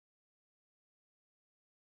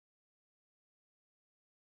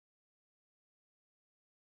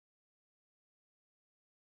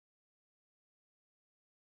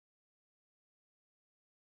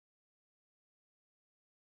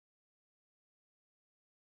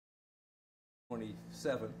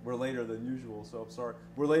7:27. We're later than usual, so I'm sorry.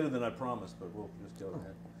 We're later than I promised, but we'll just go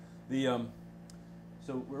ahead.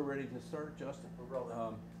 So we're ready to start, Justin? We're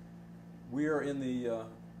rolling. We are in the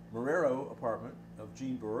Marrero apartment of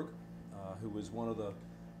Gene Bourg, who was one of the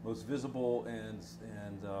most visible and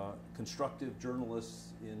constructive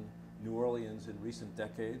journalists in New Orleans in recent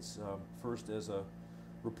decades. First as a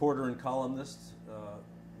reporter and columnist,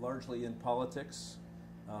 largely in politics,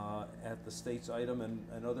 at the States-Item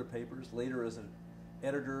and other papers. Later as an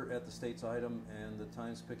editor at the States-Item and the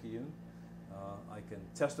Times-Picayune. I can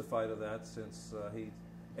testify to that since he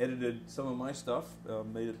edited some of my stuff,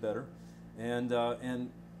 made it better, and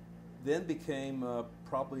then became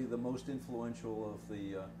probably the most influential of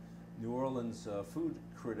the New Orleans food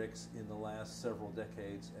critics in the last several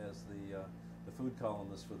decades as the food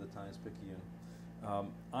columnist for the Times-Picayune.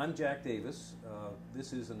 I'm Jack Davis.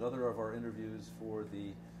 This is another of our interviews for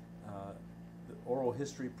the Oral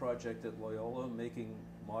History Project at Loyola, Making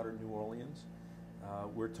Modern New Orleans.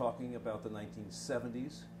 We're talking about the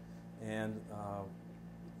 1970s, and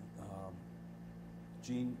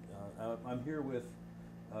Gene, I'm here with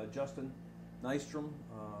Justin Nystrom,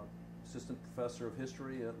 Assistant Professor of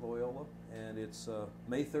History at Loyola, and it's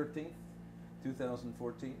May 13th,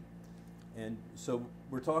 2014. And so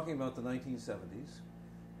we're talking about the 1970s,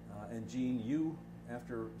 and Gene, you,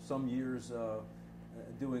 after some years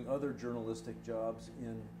doing other journalistic jobs,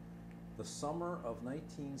 in the summer of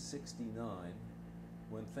 1969,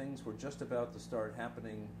 when things were just about to start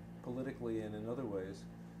happening politically and in other ways,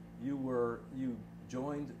 you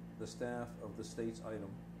joined the staff of the States-Item.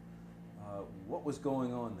 What was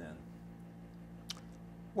going on then?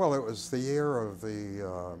 Well, it was the year of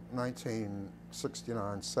the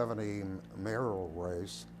 1969-70 mayoral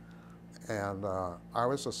race, and I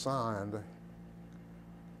was assigned,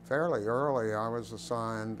 fairly early, I was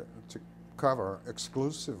assigned to cover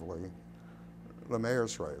exclusively the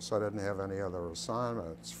mayor's race. I didn't have any other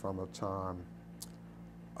assignments from the time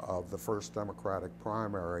of the first Democratic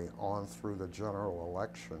primary on through the general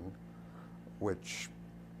election, which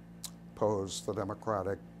posed the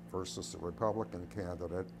Democratic versus the Republican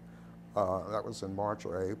candidate. That was in March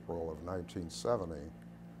or April of 1970.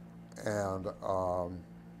 And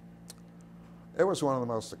it was one of the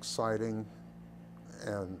most exciting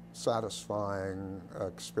and satisfying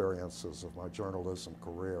experiences of my journalism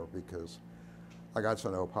career, because I got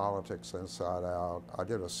to know politics inside out. I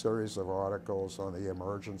did a series of articles on the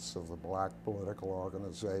emergence of the black political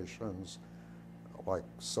organizations like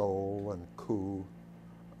Soul and Coup,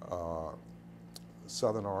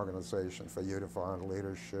 Southern Organization for Unifying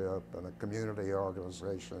Leadership, and a community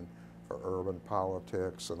organization for urban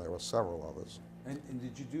politics, and there were several others. And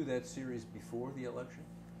did you do that series before the election?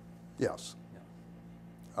 Yes.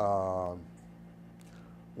 Yeah.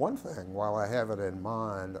 One thing, while I have it in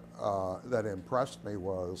mind, that impressed me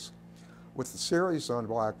was, with the series on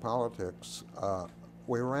black politics,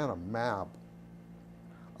 we ran a map,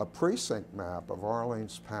 a precinct map of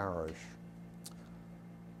Orleans Parish,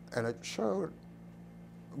 and it showed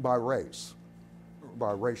by race,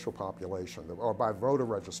 by racial population, or by voter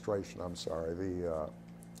registration, I'm sorry,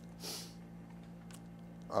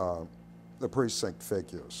 the precinct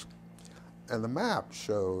figures. And the map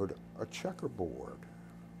showed a checkerboard,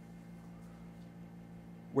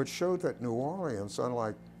 which showed that New Orleans,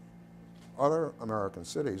 unlike other American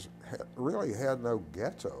cities, really had no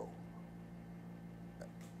ghetto.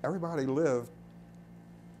 Everybody lived,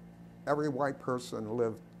 every white person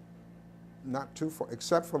lived not too far,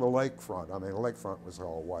 except for the lakefront. I mean, the lakefront was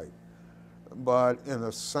all white. But in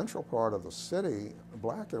the central part of the city,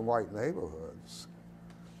 black and white neighborhoods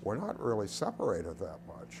were not really separated that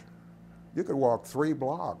much. You could walk 3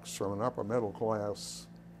 blocks from an upper middle class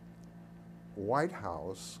white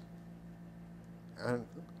house and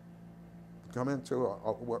come into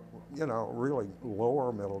a really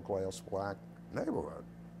lower middle class black neighborhood.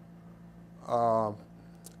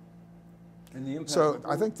 And the impact so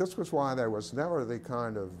I think this was why there was never the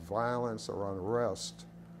kind of violence or unrest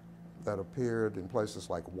that appeared in places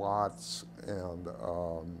like Watts and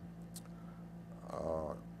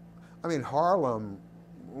I mean, Harlem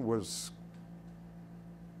was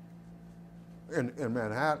in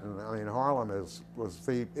Manhattan. I mean, Harlem it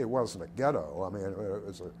wasn't a ghetto. I mean, it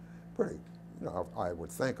was a pretty, I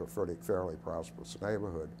would think a fairly prosperous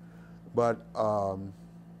neighborhood. But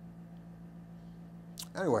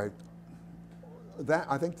anyway,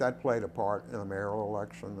 I think that played a part in the mayoral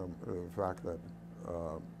election. The fact that.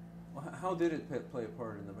 How did it play a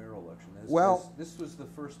part in the mayoral election? This was the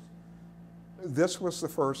first. This was the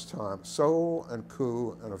first time. Soul and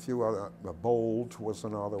Coup and a few other. Bold was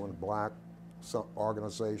another one. Black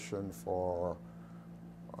organization for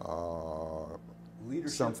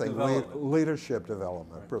Leadership development. Leadership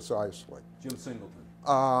development, right. Precisely. Jim Singleton.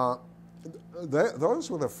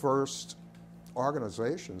 Those were the first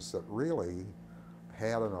organizations that really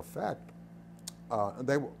had an effect.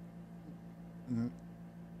 They were,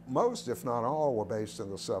 most, if not all, were based in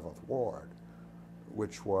the 7th Ward,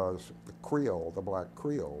 which was the Creole, the Black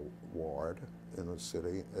Creole ward in the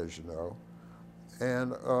city, as you know.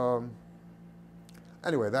 And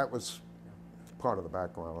anyway, that was part of the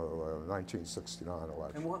background of the 1969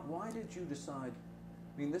 election. And why did you decide?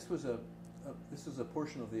 I mean, this was a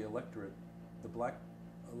portion of the electorate, the black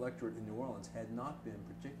electorate in New Orleans had not been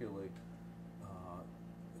particularly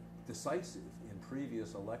decisive in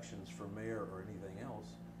previous elections for mayor or anything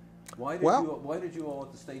else. Why did you all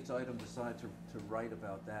at the States-Item decide to write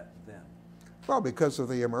about that then? Well, because of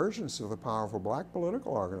the emergence of the powerful black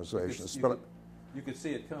political organizations. You could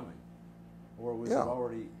see it coming, or was it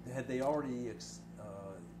already? Had they already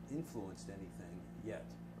influenced anything yet?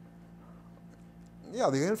 Yeah,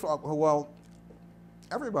 the influence. Well,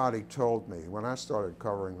 everybody told me when I started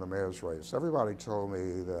covering the mayor's race. Everybody told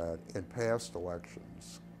me that in past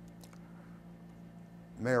elections,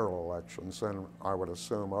 mayoral elections, and I would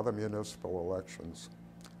assume other municipal elections,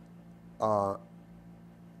 the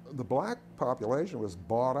black population was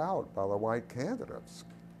bought out by the white candidates.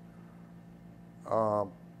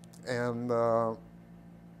 And the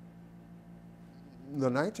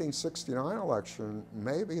 1969 election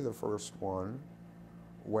may be the first one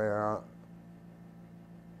where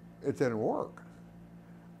it didn't work.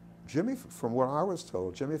 From what I was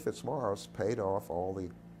told, Jimmy Fitzmaurice paid off all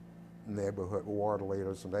the neighborhood ward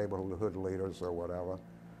leaders and neighborhood leaders or whatever.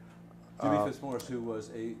 Jimmy Fitzmaurice, who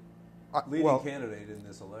was a leading candidate in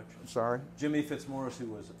this election. Sorry? Jimmy Fitzmaurice, who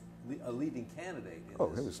was a leading candidate in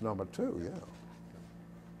this. He was number 2, yeah.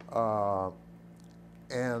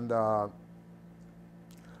 And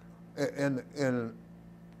in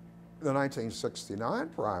the 1969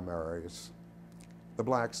 primaries, the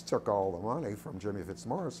blacks took all the money from Jimmy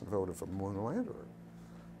Fitzmaurice and voted for Moon Landrieu.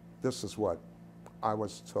 This is what I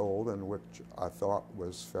was told, and which I thought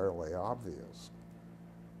was fairly obvious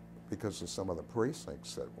because of some of the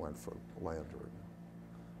precincts that went for Landrieu.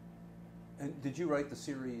 And did you write the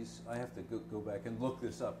series? I have to go back and look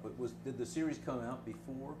this up, but did the series come out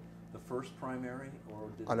before the first primary, or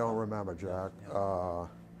did I don't remember, Jack. Yeah.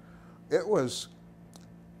 It was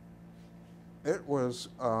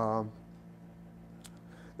a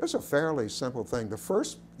fairly simple thing. The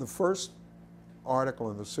first article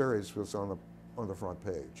in the series was on the front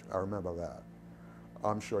page. I remember that.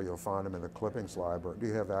 I'm sure you'll find them in the clippings library. Do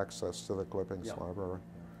you have access to the clippings library?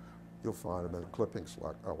 Yeah. You'll find them in the clippings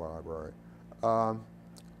library. I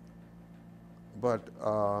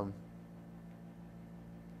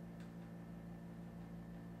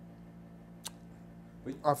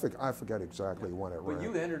forget exactly when it ran. But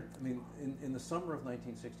you entered, I mean, in the summer of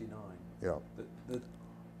 1969, the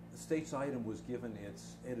States-Item was given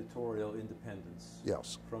its editorial independence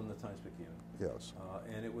from the Times-Picayune. Yes.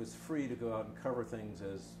 And it was free to go out and cover things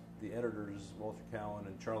as the editors, Walter Cowan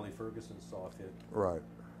and Charlie Ferguson, saw fit. Right.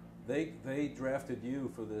 They drafted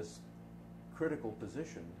you for this critical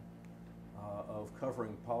position of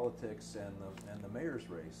covering politics and the mayor's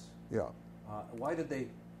race. Yeah. Why did they?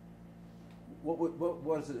 What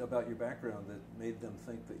was it about your background that made them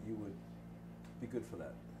think that you would be good for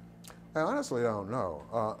that? I honestly don't know.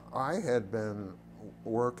 I had been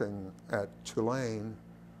working at Tulane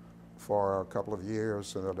for a couple of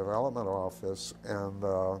years in the development office, and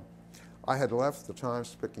I had left the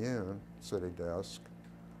Times-Picayune city desk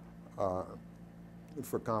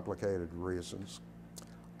for complicated reasons.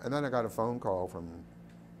 And then I got a phone call from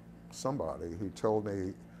somebody who told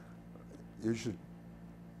me, you should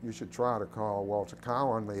try to call Walter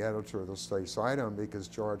Cowan, the editor of the States-Item, because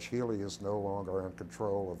George Healy is no longer in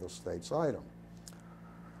control of the States-Item.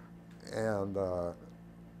 And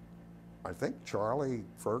I think Charlie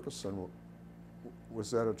Ferguson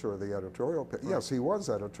was editor of the editorial page. Right. Yes, he was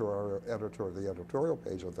editor of the editorial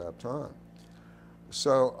page at that time.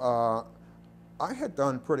 So I had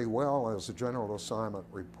done pretty well as a general assignment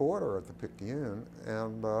reporter at the Picayune,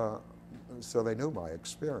 and so they knew my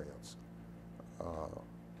experience.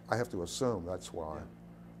 I have to assume that's why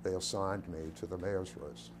they assigned me to the mayor's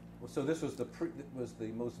race. Well, so this was the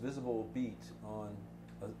most visible beat on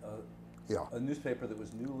a newspaper that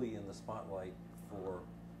was newly in the spotlight for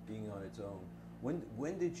being on its own.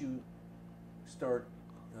 When did you start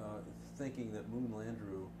thinking that Moon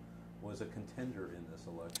Landrieu was a contender in this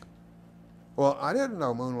election? Well, I didn't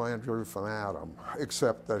know Moon Landrieu from Adam,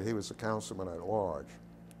 except that he was a councilman at large.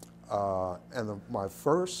 And my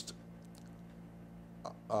first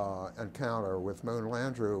encounter with Moon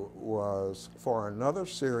Landrieu was for another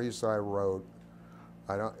series I wrote,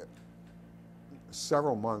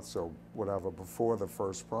 several months or whatever before the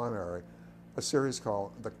first primary, a series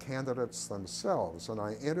called The Candidates Themselves. And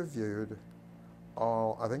I interviewed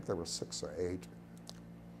I think there were 6 or 8,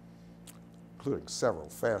 including several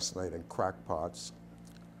fascinating crackpots.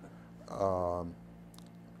 When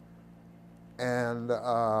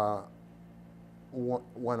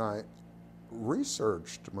I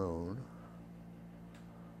researched Moon,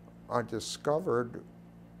 I discovered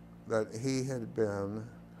that he had been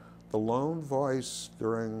the lone voice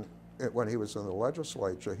when he was in the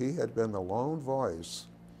legislature. He had been the lone voice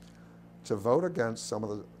to vote against some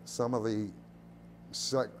of the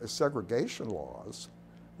segregation laws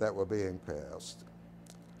that were being passed.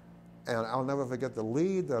 And I'll never forget the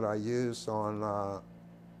lead that I used on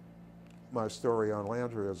my story on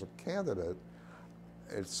Landrieu as a candidate.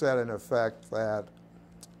 It said, in effect, that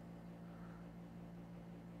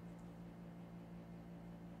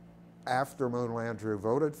after Moon Landrieu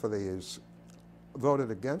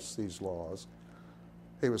voted against these laws,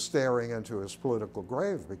 he was staring into his political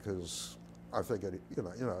grave, because I figured,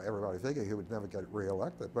 everybody figured he would never get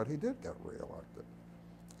reelected, but he did get reelected.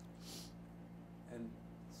 And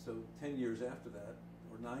so 10 years after that,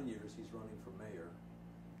 or 9 years, he's running for mayor.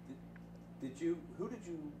 Did you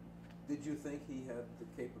think he had the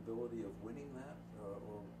capability of winning that?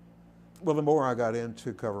 Well, the more I got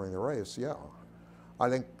into covering the race, yeah. I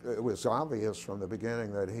think it was obvious from the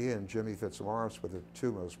beginning that he and Jimmy Fitzmaurice were the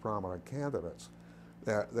 2 most prominent candidates.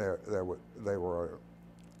 They were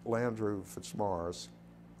Landrieu, Fitzmaurice,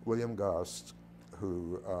 William Gust,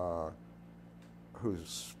 whose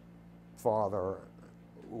father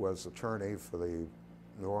was attorney for the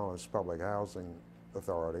New Orleans Public Housing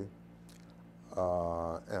Authority,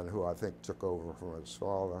 and who I think took over from his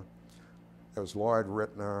father. There was Lloyd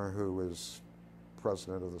Rittner, who was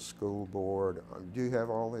president of the school board. Do you have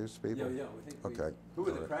all these people? Yeah, okay. Who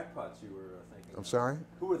were the crackpots you were thinking of? I'm sorry?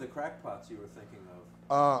 Who were the crackpots you were thinking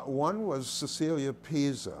of? One was Cecilia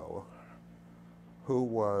Pizzo, who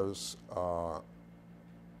was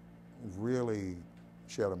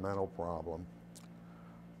she had a mental problem.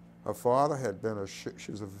 Her father had been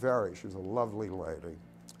she was a lovely lady.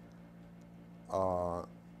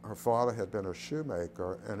 Her father had been a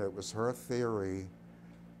shoemaker, and it was her theory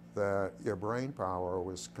that your brain power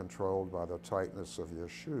was controlled by the tightness of your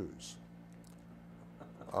shoes.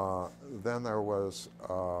 Then there was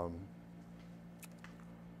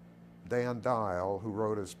Dan Dial, who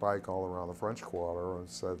rode his bike all around the French Quarter and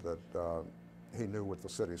said that he knew what the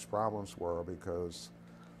city's problems were because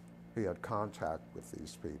he had contact with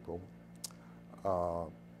these people.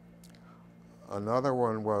 Another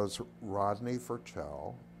one was Rodney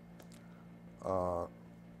Fertel.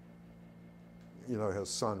 His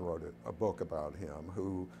son wrote a book about him,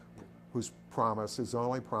 his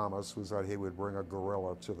only promise was that he would bring a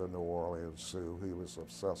gorilla to the New Orleans Zoo. He was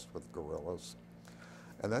obsessed with gorillas.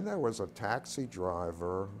 And then there was a taxi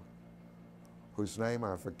driver, whose name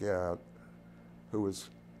I forget, who was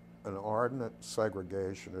an ardent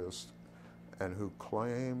segregationist and who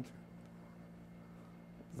claimed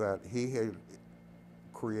that he had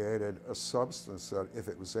created a substance that, if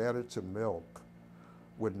it was added to milk,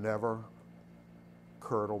 would never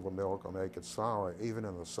curdle the milk or make it sour, even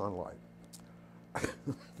in the sunlight.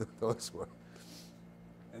 Those were.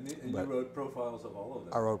 And you wrote profiles of all of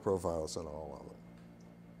them? I wrote profiles on all of them.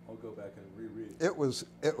 I'll go back and reread. It was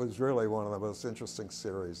really one of the most interesting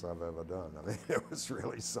series I've ever done. I mean, it was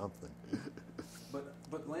really something.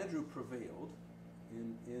 But Landrieu prevailed.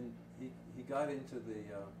 He got into the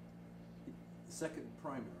second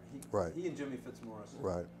primary. Right. He and Jimmy Fitzmaurice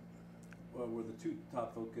right. Were the 2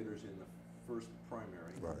 top vote getters in the first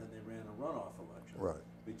primary, right. and then they ran a runoff election right.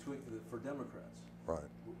 for Democrats. Right.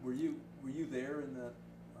 Were you there in that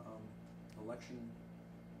election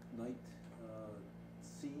night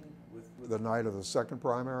scene with the night of the second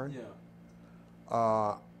primary? Yeah.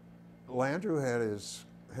 Landrieu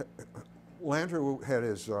had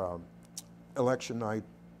his election night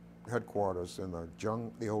headquarters in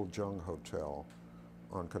the old Jung Hotel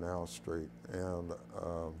on Canal Street, and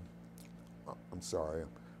I'm sorry,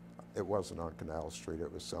 it wasn't on Canal Street.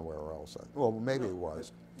 It was somewhere else. Well, maybe it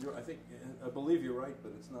was. I believe you're right,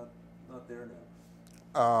 but it's not there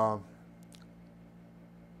now.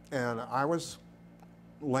 And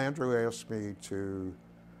Landrieu asked me to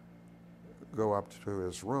go up to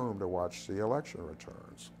his room to watch the election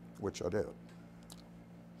returns, which I did.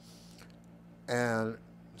 And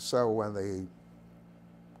so when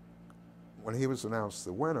he was announced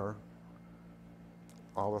the winner,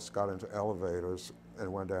 all of us got into elevators,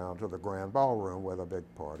 and went down to the grand ballroom where the big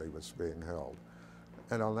party was being held.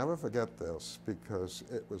 And I'll never forget this because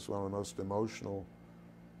it was one of the most emotional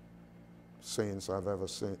scenes I've ever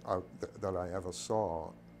seen, that I ever saw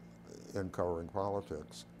in covering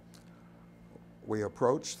politics. We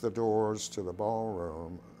approached the doors to the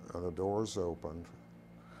ballroom, and the doors opened,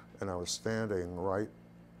 and I was standing right,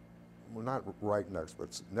 well, not right next,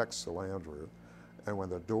 but next to Landrieu. And when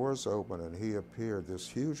the doors opened and he appeared, this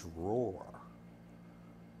huge roar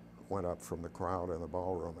went up from the crowd in the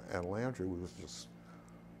ballroom, and Landrieu was just,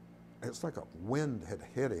 it's like a wind had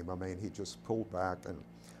hit him. I mean, he just pulled back, and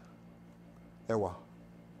there were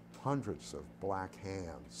hundreds of black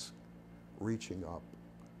hands reaching up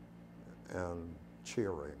and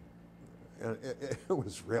cheering. And it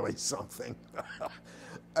was really something.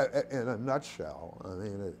 In a nutshell, I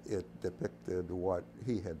mean, it depicted what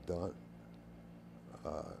he had done.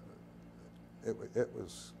 It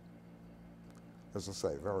was, as I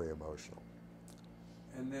say, very emotional.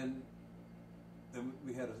 And then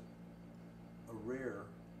we had a rare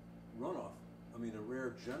runoff. I mean, a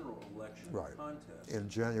rare general election contest. In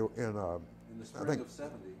the spring of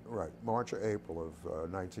 '70. Right, March or April of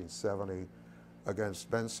 1970, against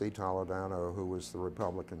Ben C. Toledano, who was the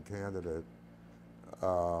Republican candidate.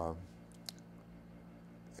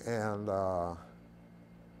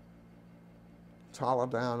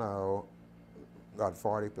 Toledano got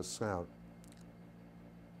 40%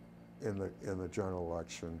 in the general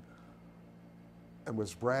election, and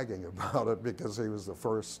was bragging about it because he was the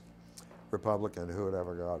first Republican who had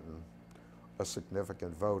ever gotten a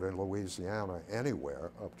significant vote in Louisiana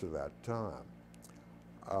anywhere up to that time.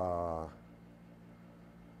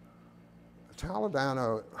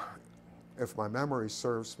 Toledano, if my memory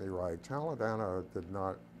serves me right, Toledano did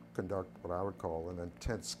not conduct what I would call an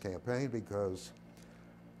intense campaign because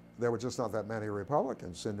there were just not that many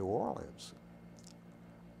Republicans in New Orleans.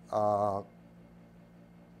 I'll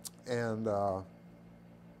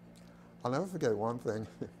never forget one thing.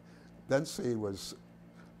 Ben C. was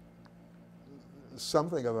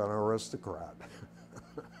something of an aristocrat.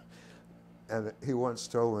 And he once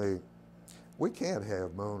told me, we can't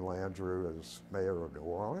have Moon Landrieu as mayor of New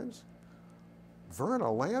Orleans. Verna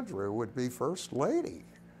Landrieu would be first lady.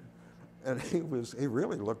 And he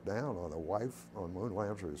really looked down on on Moon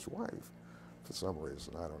Landrieu's wife for some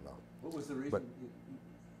reason, I don't know. What was the reason? But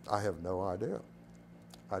I have no idea.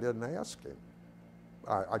 I didn't ask him.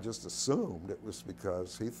 I just assumed it was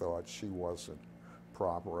because he thought she wasn't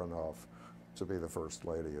proper enough to be the first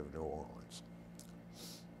lady of New Orleans.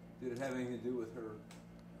 Did it have anything to do with her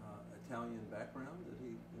Italian background? Did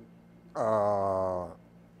he?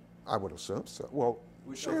 I would assume so. Well,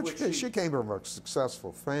 she came from a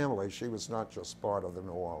successful family. She was not just part of the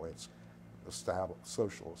New Orleans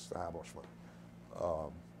social establishment.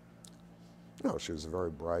 No, she was a very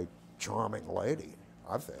bright, charming lady,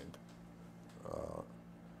 I think.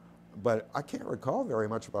 But I can't recall very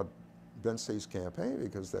much about Ben C.'s campaign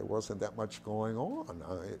because there wasn't that much going on.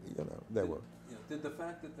 Did the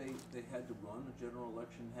fact that they had to run a general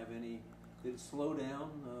election did it slow down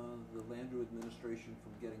the Landrieu administration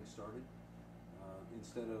from getting started?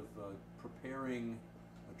 Instead of preparing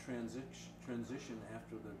a transition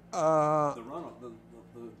after the runoff, the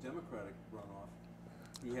Democratic runoff,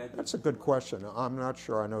 he had. That's a good question. I'm not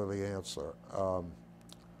sure I know the answer.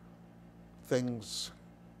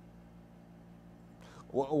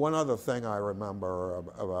 One other thing I remember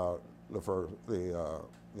about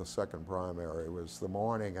the second primary was the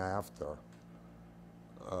morning after.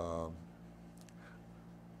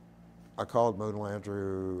 I called Moon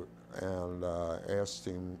Landrieu and asked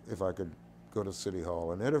him if I could go to City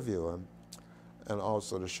Hall and interview him, and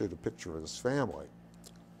also to shoot a picture of his family.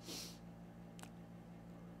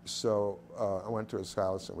 So I went to his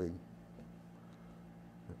house and we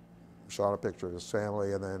shot a picture of his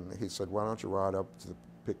family, and then he said, why don't you ride up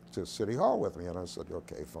to City Hall with me? And I said,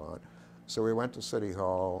 okay, fine. So we went to City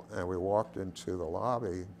Hall and we walked into the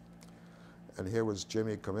lobby, and here was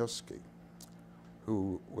Jimmy Comiskey,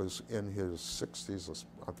 who was in his 60s,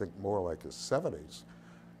 I think more like his 70s,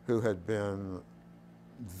 who had been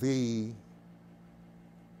the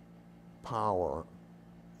power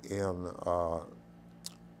in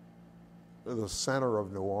the center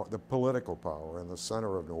of New Orleans, the political power in the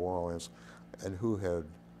center of New Orleans, and who had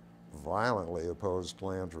violently opposed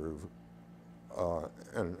Landrieu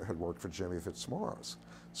and had worked for Jimmy Fitzmaurice.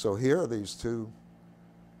 So here are these two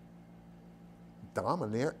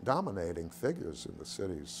dominating figures in the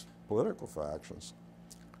city's political factions.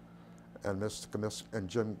 And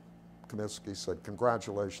Jim Comiskey said,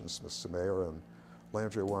 congratulations, Mr. Mayor, and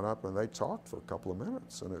Landrieu went up and they talked for a couple of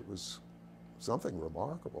minutes, and it was something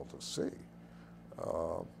remarkable to see.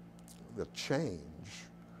 the change,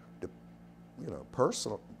 you know,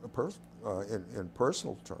 in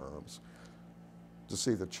personal terms, to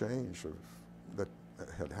see the change that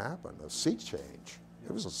had happened, a sea change. Yeah.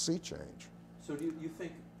 It was a sea change. So do you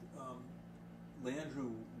think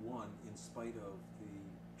Landrieu won in spite of the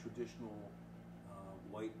traditional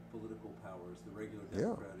white political powers, the regular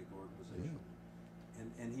Democratic organization,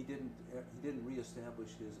 and he didn't reestablish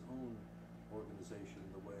his own organization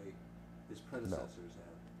the way his predecessors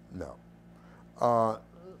had? No.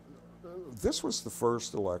 This was the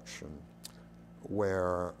first election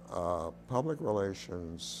where public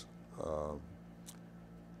relations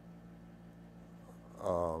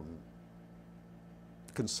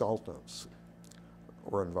consultants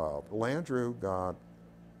were involved. Landrieu got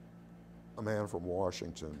a man from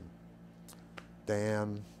Washington,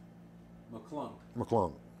 Dan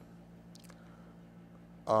McClung,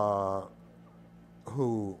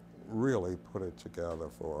 who really put it together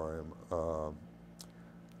for him.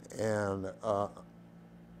 And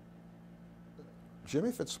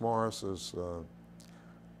Jimmy Fitzmaurice's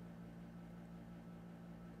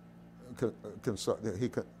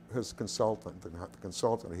his consultant, the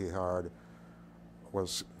consultant he hired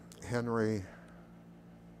was Henry.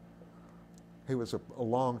 He was a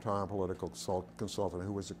long-time political consultant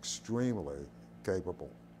who was extremely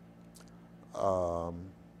capable.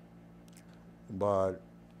 But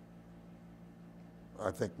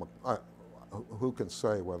I think, who can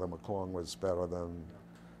say whether McClung was better than,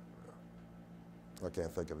 I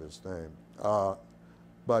can't think of his name.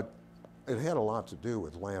 But it had a lot to do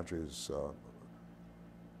with Landrieu's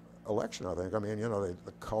election, I think. I mean, you know,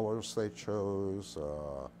 the colors they chose,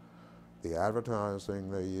 the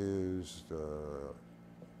advertising they used,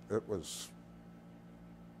 it was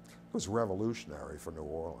revolutionary for New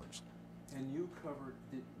Orleans. And you covered,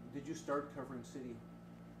 did you start covering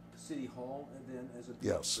City Hall and then as a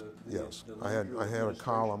yes. I had a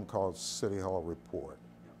column called City Hall Report,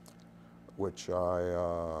 which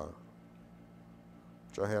I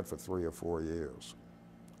had for 3 or 4 years.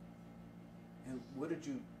 And what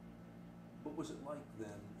was it like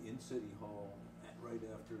then in City Hall right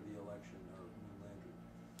after the election of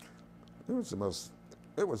Moon Landrieu?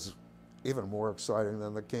 It was even more exciting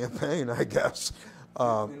than the campaign, I guess.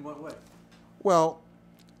 In what way? Well,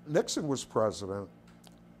 Nixon was president,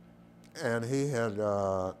 and he had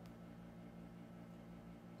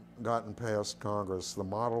gotten past Congress the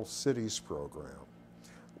Model Cities program,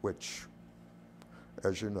 which,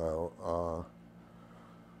 as you know,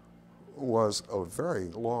 was a very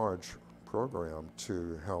large program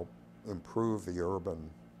to help improve the urban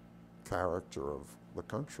character of the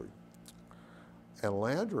country. And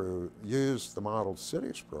Landrieu used the Model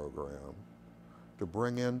Cities program to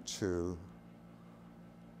bring into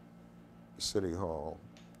City Hall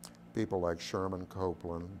people like Sherman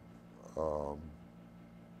Copeland,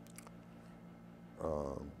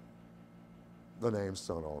 the names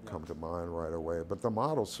don't all come to mind right away, but the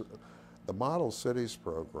Model Cities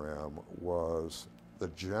program was the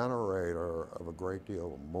generator of a great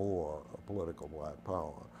deal more of political black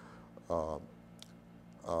power.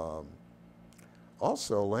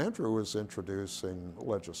 Also, Landrieu was introducing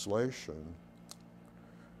legislation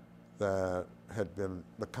that had been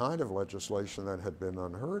the kind of legislation that had been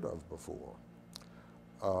unheard of before.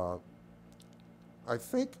 I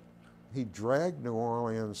think he dragged New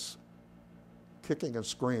Orleans kicking and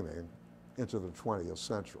screaming into the 20th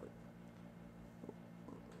century,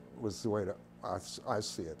 was the way I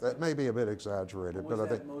see it. That may be a bit exaggerated, but I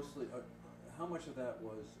think mostly, how much of that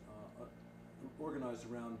was organized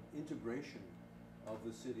around integration of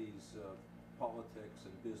the city's politics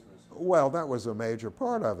and business? Well, that was a major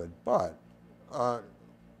part of it, but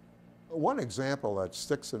one example that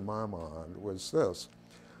sticks in my mind was this.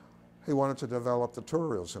 He wanted to develop the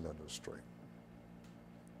tourism industry.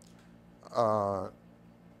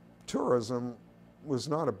 Tourism was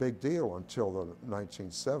not a big deal until the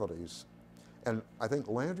 1970s, and I think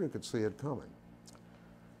Landrieu could see it coming.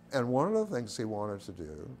 And one of the things he wanted to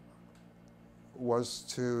do was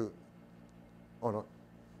to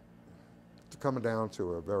come down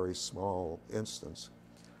to a very small instance,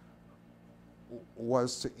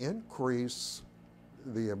 was to increase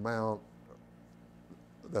the amount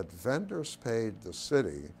that vendors paid the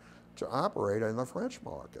city to operate in the French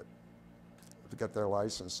market, to get their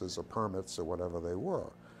licenses or permits or whatever they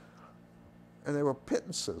were. And they were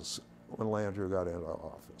pittances when Landrieu got into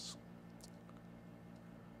office.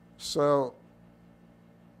 So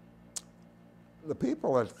the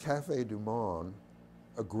people at Café du Monde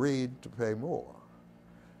agreed to pay more.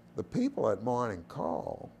 The people at Morning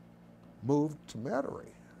Call moved to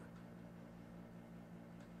Metairie.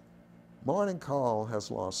 Morning Call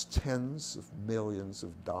has lost tens of millions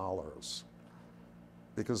of dollars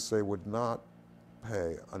because they would not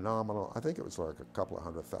pay a nominal, I think it was like a couple of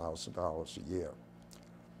 $100,000 a year,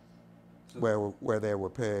 So where they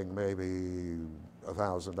were paying maybe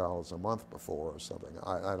 $1,000 a month before or something.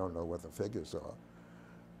 I don't know what the figures are.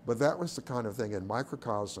 But that was the kind of thing in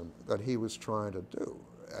microcosm that he was trying to do.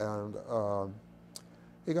 And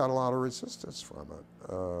he got a lot of resistance from it.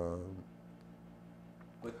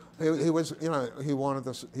 but He was, you know, he wanted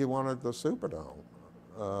the Superdome.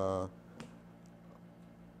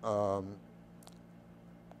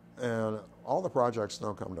 And all the projects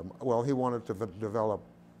don't come to, well, he wanted to develop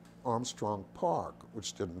Armstrong Park,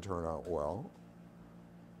 which didn't turn out well.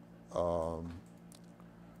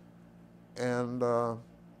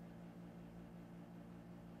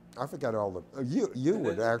 I forget all the, you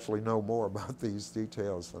would actually know more about these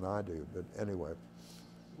details than I do, but anyway.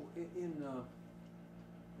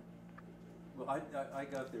 Well, I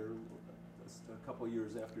got there a couple of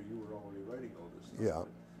years after you were already writing all this stuff.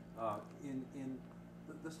 Yeah.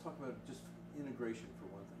 But, let's talk about just integration for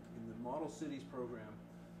one thing. In the Model Cities program,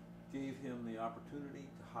 gave him the opportunity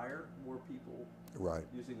to hire more people Right.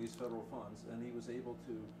 using these federal funds, and he was able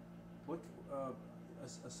to,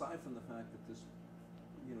 aside from the fact that this,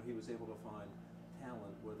 you know, he was able to find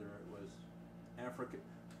talent, whether it was African,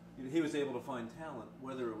 you know, he was able to find talent,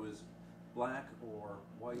 whether it was black or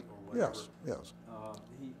white or whatever. Yes, yes.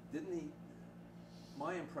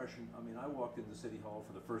 My impression, I mean, I walked into City Hall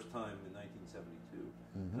for the first time in 1972,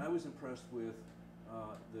 Mm-hmm. and I was impressed with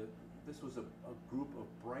this was a group of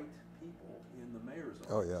bright people in the mayor's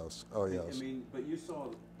office. Oh, yes. Oh, yes. I mean, but you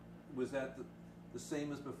saw, was that the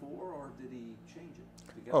same as before, or did he change it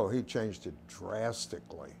together? Oh, he changed it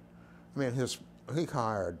drastically. I mean, he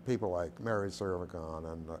hired people like Mary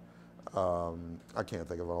Zervigon and I can't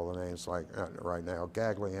think of all the names like right now,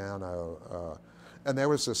 Gagliano, and there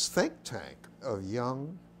was this think tank of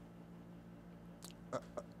young,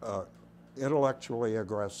 intellectually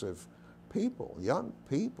aggressive people, young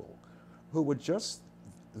people, who were just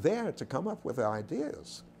there to come up with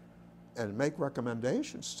ideas and make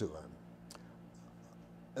recommendations to him.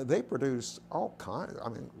 They produced all kinds, I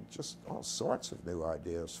mean, just all sorts of new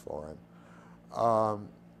ideas for him.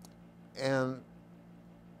 And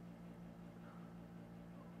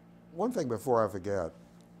one thing before I forget,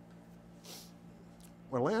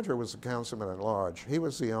 when Landrieu was the councilman at large, he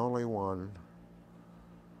was the only one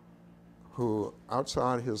who,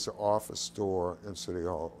 outside his office door in City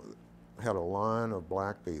Hall, had a line of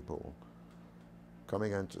black people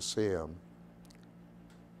coming in to see him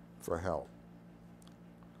for help.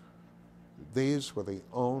 These were the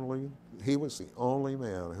only, he was the only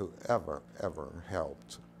man who ever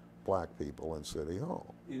helped black people in City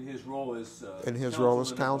Hall. In his role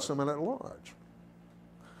as councilman at large.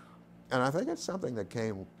 And I think it's something that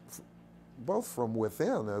came both from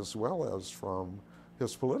within as well as from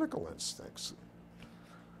his political instincts.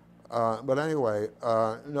 But anyway,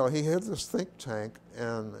 no, he had this think tank,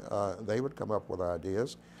 and they would come up with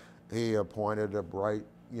ideas. He appointed a bright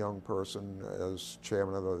young person as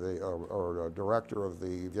chairman of or director of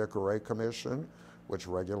the Vieux-Carré Commission, which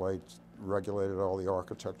regulated all the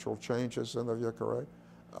architectural changes in the Vieux-Carré.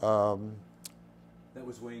 That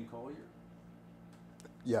was Wayne Collier?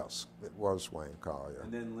 Yes, it was Wayne Collier.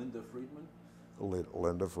 And then Linda Friedman?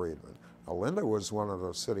 Linda Friedman. Now, Linda was one of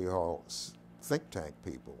the City Hall think tank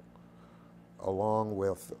people, along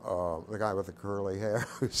with the guy with the curly hair,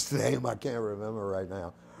 whose name I can't remember right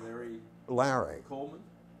now. Larry Coleman?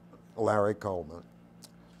 Larry Coleman.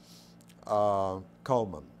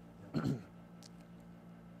 Coleman.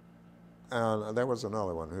 And there was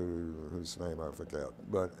another one whose name I forget.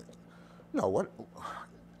 But no,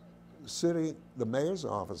 the mayor's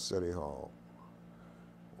office, City Hall,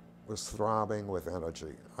 was throbbing with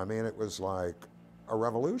energy. I mean, it was like a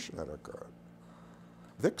revolution had occurred.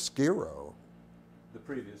 Vic Schiro, the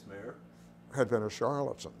previous mayor, had been a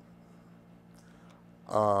charlatan.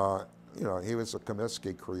 You know, he was a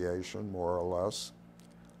Comiskey creation, more or less.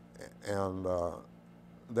 And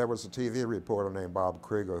there was a TV reporter named Bob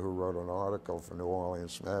Krieger who wrote an article for New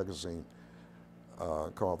Orleans Magazine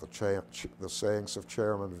called The Sayings of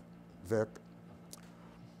Chairman Vic,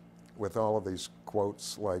 with all of these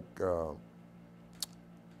quotes like in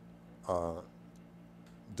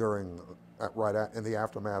the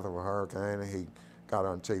aftermath of a hurricane, he got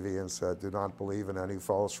on TV and said, "Do not believe in any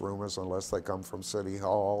false rumors unless they come from City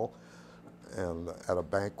Hall." And at a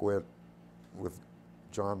banquet with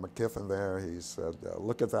John McKiffen there, he said,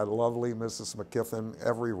 "Look at that lovely Mrs. McKiffen.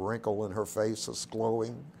 Every wrinkle in her face is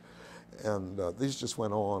glowing." And these just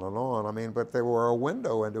went on and on. I mean, but they were a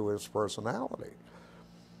window into his personality.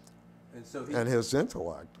 And so and his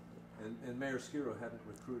intellect. And Mayor Skiro hadn't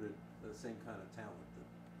recruited the same kind of talent.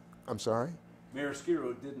 I'm sorry? Mayor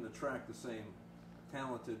Skiro didn't attract the same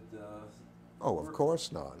talented. Oh, of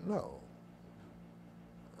course not. No.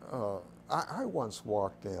 I once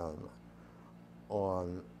walked in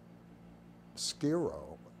on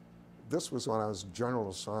Skiro. This was when I was general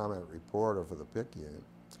assignment reporter for the Picayune.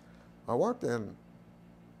 I walked in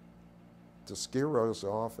to Skiro's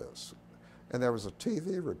office, and there was a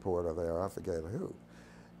TV reporter there, I forget who.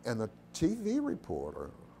 And the TV reporter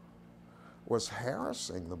was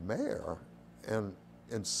harassing the mayor and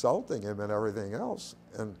insulting him and everything else.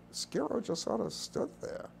 And Skiro just sort of stood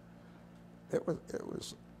there. It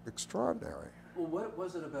was extraordinary. Well, what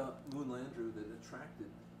was it about Moon Landrieu that attracted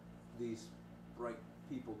these bright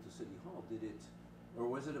people to City Hall? Did it, or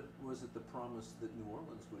was it the promise that New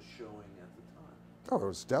Orleans was showing at the time? Oh, it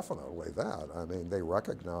was definitely that. I mean, they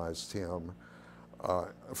recognized him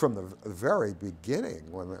from the very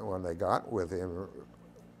beginning when they got with him.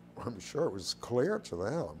 I'm sure it was clear to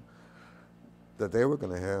them that they were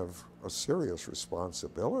going to have a serious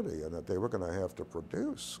responsibility and that they were going to have to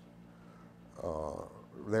produce.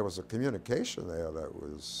 There was a communication there that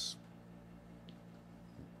was,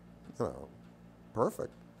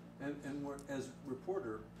 perfect. And as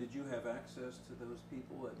reporter, did you have access to those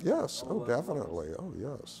people? Yes, oh, definitely. Oh,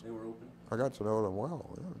 yes. They were open? I got to know them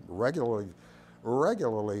well. Yeah.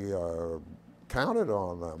 Regularly counted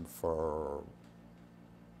on them for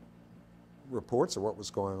reports of what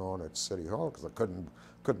was going on at City Hall, because I couldn't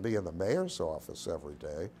be in the mayor's office every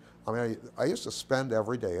day. I mean, I used to spend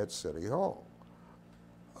every day at City Hall.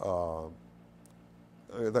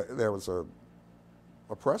 There was a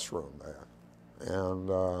press room there, and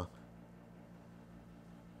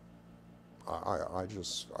I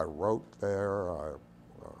wrote there. I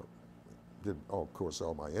did, of course,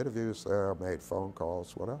 all my interviews there, made phone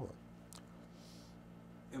calls, whatever.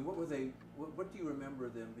 And what were they? What do you remember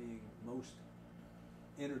them being most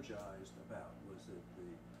energized about? Was it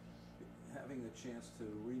having a chance to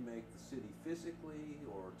remake the city physically,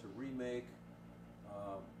 or to remake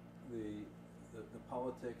the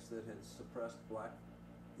politics that had suppressed black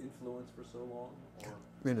influence for so long? Or,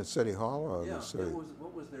 I mean, at City Hall or yeah, the city?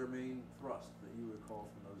 What was their main thrust that you recall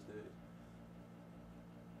from those days?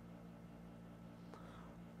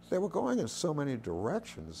 They were going in so many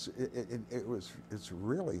directions. It's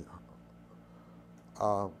really.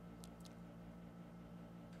 I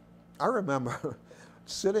remember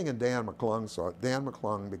sitting in Dan McClung's office. Dan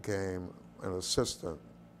McClung became an assistant.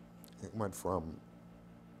 He went from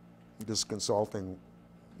this consulting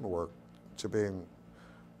work to being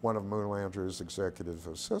one of Moon Landrieu's executive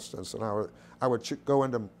assistants. And I would go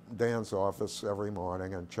into Dan's office every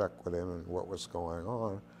morning and check with him and what was going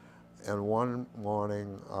on. And one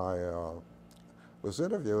morning I was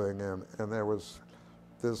interviewing him, and there was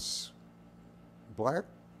this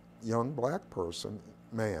young black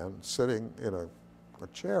man, sitting in a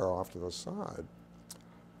chair off to the side.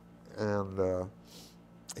 And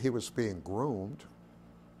he was being groomed.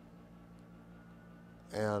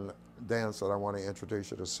 And Dan said, "I want to introduce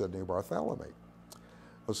you to Sidney Barthélemy."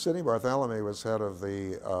 Well, Sidney Barthélemy was head of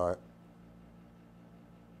the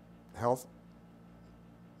health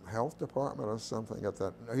department or something at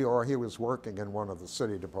that, or he was working in one of the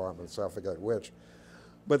city departments, I forget which.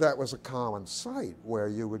 But that was a common sight where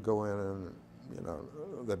you would go in and,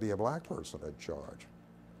 there'd be a black person in charge,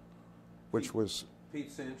 which was...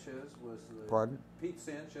 Pete Sanchez was the... Pardon? Pete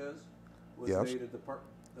Sanchez was Yes. made I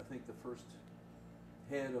think the first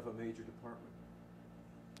head of a major department.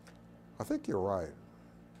 I think you're right.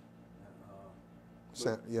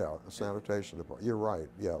 Yeah, the sanitation department. You're right,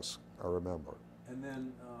 yes, I remember. And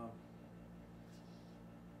then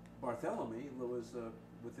Barthélemy was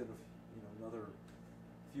within another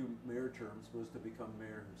few mayor terms was to become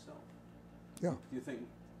mayor himself. Yeah. Do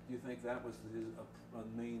you think that was a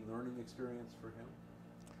main learning experience for him?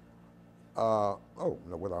 Oh,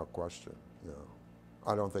 no, without question. Yeah,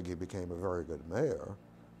 I don't think he became a very good mayor,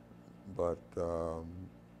 but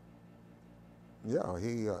yeah,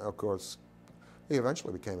 he of course he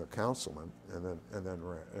eventually became a councilman and then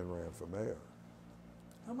ran for mayor.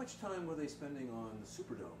 How much time were they spending on the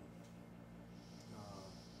Superdome?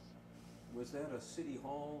 Was that a city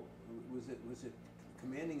hall? Was it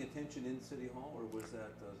commanding attention in City Hall, or was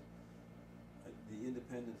that the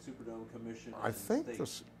independent Superdome Commission? I think the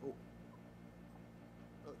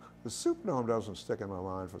Superdome doesn't stick in my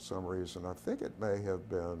mind for some reason. I think it may have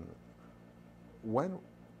been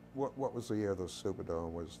what was the year the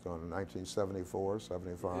Superdome was done? 1974,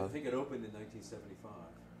 75? I think it opened in 1975.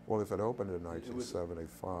 Well, if it opened in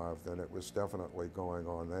 1975, then it was definitely going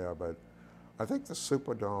on there. But I think the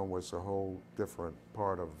Superdome was a whole different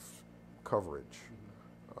part of coverage.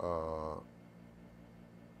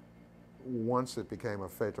 Once it became a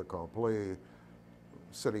fait accompli,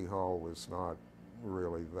 City Hall was not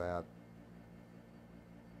really that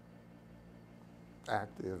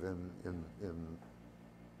active in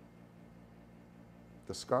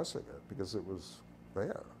discussing it because it was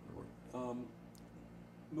there.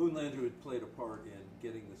 Moon Landrieu had played a part in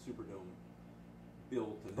getting the Superdome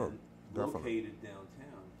built and then located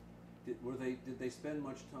downtown. Did they spend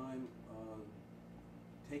much time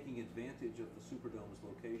taking advantage of the Superdome's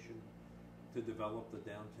location to develop the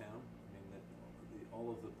downtown? I mean, all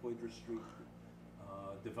of the Poydras Street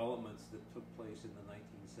developments that took place in the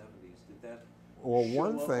 1970s, did that show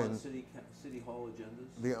up on City Hall agendas?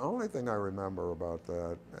 The only thing I remember about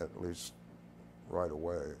that, at least right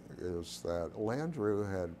away, is that Landrieu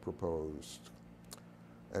had proposed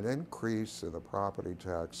an increase in the property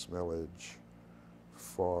tax millage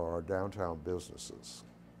for downtown businesses.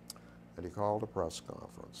 And he called a press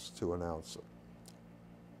conference to announce it.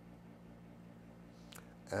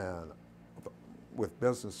 And with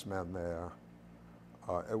businessmen there,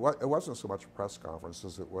 it wasn't so much a press conference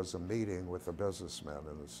as it was a meeting with the businessmen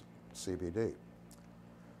in the CBD.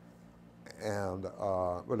 And,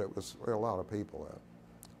 but it was a lot of people there.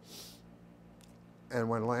 And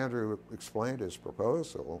when Landrieu explained his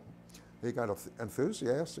proposal, he got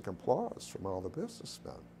enthusiastic applause from all the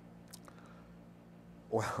businessmen.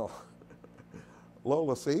 Well,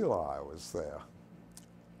 Lolis Eli was there.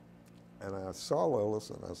 And I saw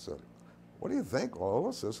Lolis and I said, "What do you think,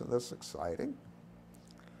 Lolis? Isn't this exciting?"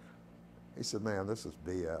 He said, "Man, this is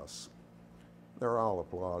BS. They're all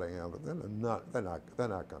applauding him, but they're not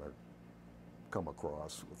going to come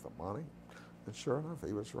across with the money." And sure enough,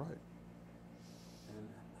 he was right. And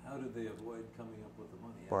how did they avoid coming up with the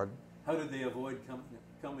money? Pardon? How did they avoid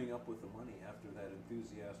coming up with the money after that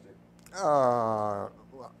enthusiastic?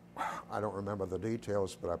 I don't remember the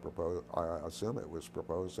details, but I assume it was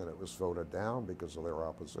proposed and it was voted down because of their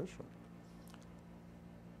opposition.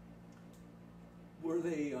 Were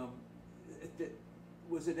they?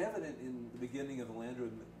 Was it evident in the beginning of the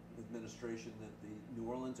Landrieu administration that the New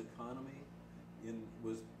Orleans economy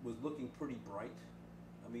was looking pretty bright?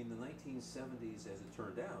 I mean, the 1970s, as it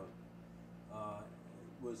turned out,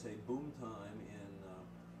 was a boom time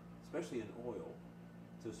especially in oil,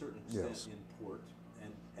 to a certain extent, yes, in port,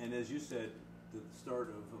 and as you said, the start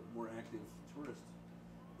of a more active tourist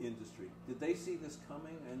industry. Did they see this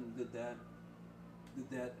coming, and did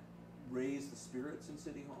that raise the spirits in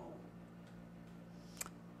City Hall?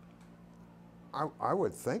 I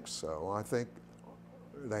would think so. I think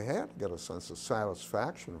they had to get a sense of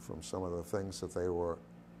satisfaction from some of the things that they were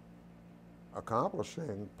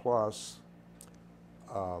accomplishing, plus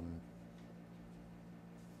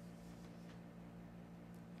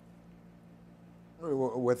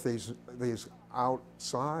with these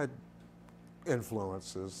outside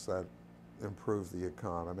influences that improve the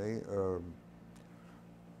economy.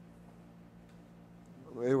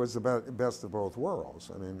 It was the best of both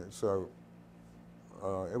worlds. I mean, so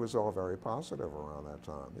it was all very positive around that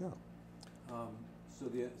time. Yeah. So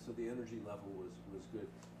the energy level was good.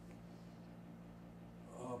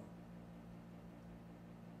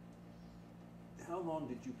 How long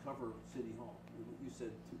did you cover City Hall? You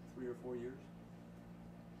said 3 or 4 years.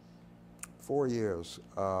 4 years,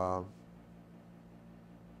 and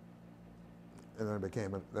then I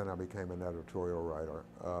became an editorial writer.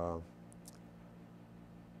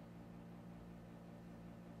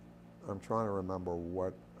 I'm trying to remember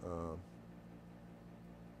what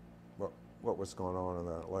was going on in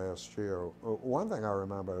that last year. One thing I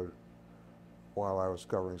remember while I was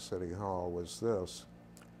covering City Hall was this: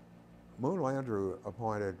 Moon Landrieu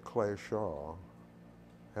appointed Clay Shaw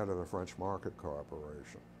head of the French Market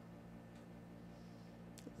Corporation.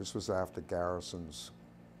 This was after Garrison's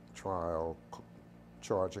trial,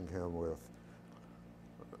 charging him with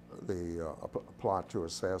the plot to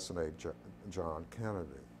assassinate John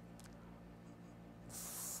Kennedy.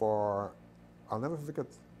 I'll never forget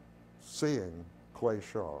seeing Clay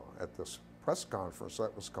Shaw at this press conference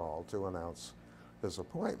that was called to announce his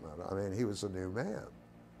appointment. I mean, he was a new man.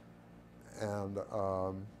 And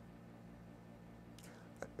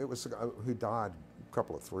it was a guy who died a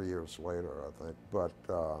couple of 3 years later, I think. But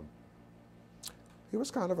he was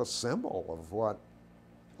kind of a symbol of what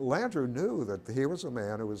Landrieu knew, that he was a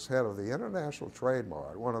man who was head of the International Trade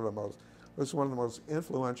Mart, one of the most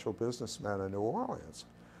influential businessmen in New Orleans.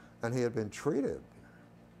 And he had been treated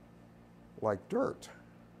like dirt.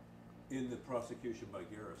 In the prosecution by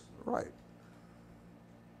Garrison. Right.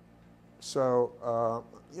 So,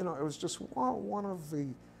 you know, it was just one of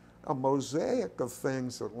the a mosaic of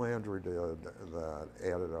things that Landrieu did that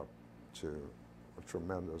added up to a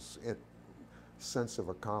tremendous sense of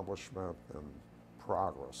accomplishment and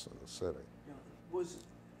progress in the city. Yeah.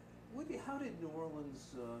 How did New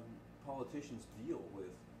Orleans politicians deal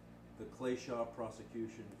with the Clay Shaw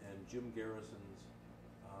prosecution and Jim Garrison's,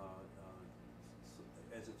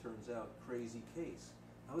 as it turns out, crazy case?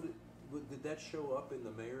 Did that show up in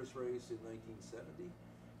the mayor's race in 1970?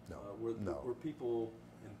 No. No. Were people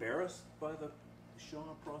embarrassed by the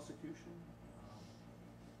Shaw prosecution?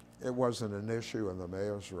 It wasn't an issue in the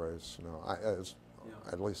mayor's race. No,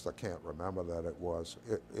 at least I can't remember that it was.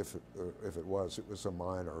 If it was a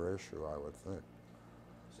minor issue, I would think.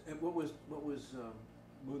 And what was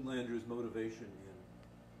Moon Landrieu's motivation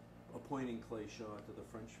in appointing Clay Shaw to the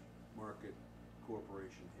French Market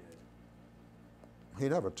Corporation head? He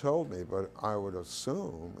never told me, but I would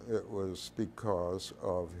assume it was because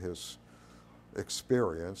of his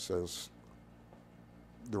experience as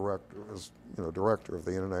director of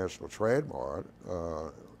the International Trade Mart,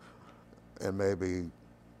 and maybe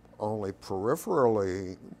only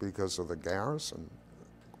peripherally because of the Garrison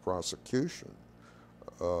prosecution.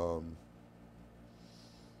 Was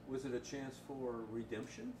it a chance for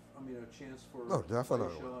redemption? I mean, a chance for definitely.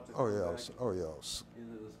 Clay Shaw to come back yes.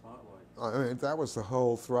 into the spotlight? I mean, that was the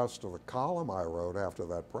whole thrust of the column I wrote after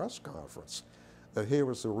that press conference, that here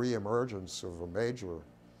was the reemergence of a major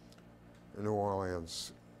New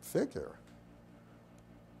Orleans figure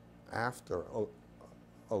after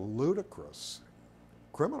a ludicrous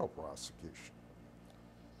criminal prosecution.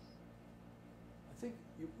 I think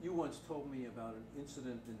you once told me about an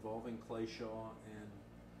incident involving Clay Shaw and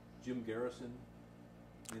Jim Garrison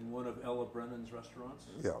in one of Ella Brennan's restaurants.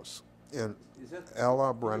 Yes.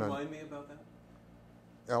 Ella Brennan. Can you remind me about that?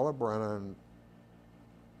 Ella Brennan,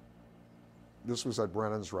 this was at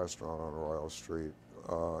Brennan's restaurant on Royal Street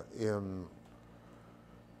in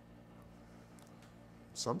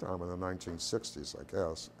sometime in the 1960s, I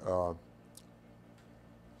guess.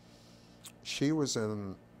 She was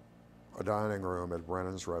in a dining room at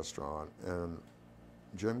Brennan's restaurant, and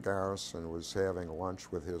Jim Garrison was having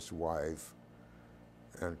lunch with his wife,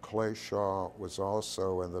 and Clay Shaw was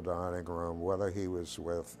also in the dining room. Whether he was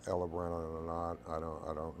with Ella Brennan or not, I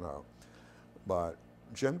don't know. But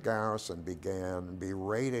Jim Garrison began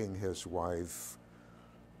berating his wife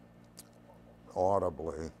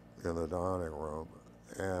audibly in the dining room,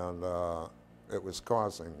 and it was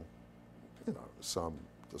causing, some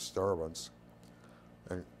disturbance.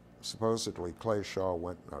 And supposedly Clay Shaw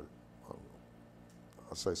went.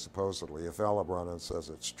 I'll say supposedly. If Ella Brennan says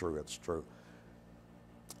it's true, it's true.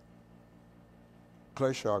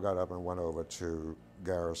 Clay Shaw got up and went over to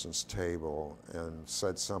Garrison's table and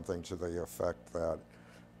said something to the effect that,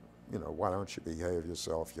 why don't you behave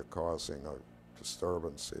yourself? You're causing a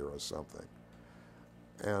disturbance here or something.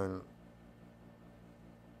 And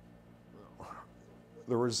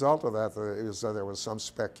the result of that is that there was some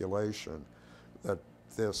speculation that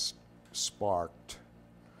this sparked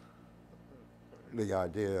the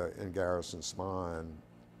idea in Garrison's mind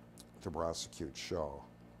to prosecute Shaw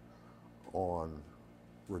on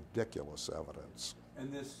ridiculous evidence.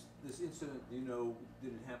 And this incident, did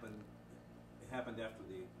it happen? It happened after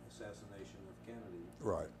the assassination of Kennedy.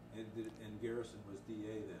 Right. And Garrison was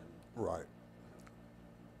DA then. Right.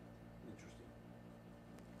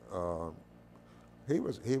 Interesting.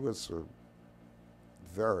 He was a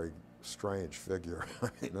very strange figure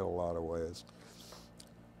in a lot of ways.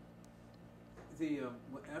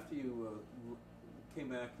 After you came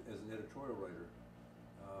back as an editorial writer,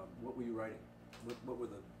 what were you writing? What were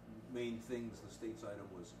the main things the States-Item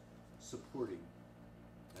was supporting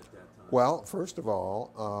at that time? Well, first of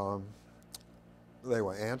all, they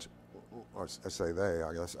were or I say they,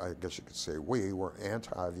 I guess you could say we were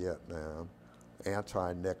anti-Vietnam,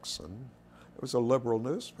 anti-Nixon. It was a liberal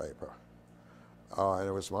newspaper. And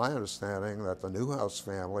it was my understanding that the Newhouse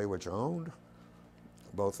family, which owned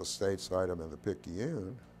both the States-Item and the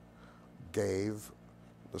Picayune, gave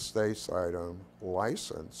the States-Item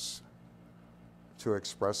license to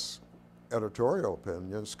express editorial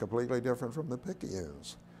opinions completely different from the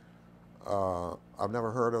Picayune's. I've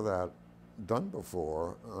never heard of that done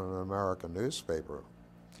before in an American newspaper.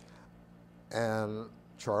 And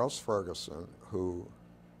Charles Ferguson, who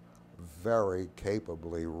very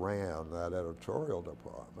capably ran that editorial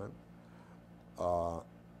department,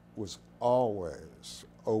 was always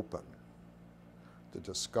open to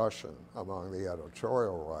discussion among the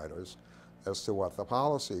editorial writers as to what the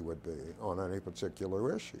policy would be on any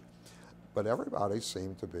particular issue. But everybody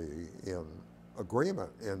seemed to be in agreement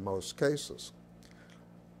in most cases.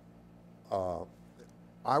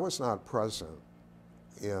 I was not present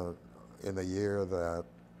in the year that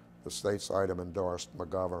the States-Item endorsed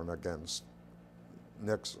McGovern against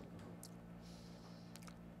Nixon.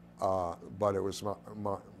 But it was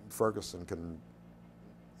Ferguson can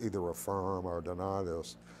either affirm or deny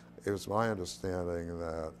this. It was my understanding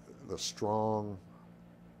that the strong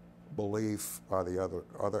belief by the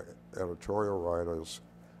other editorial writers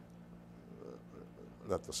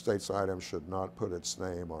that the States-Item should not put its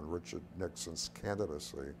name on Richard Nixon's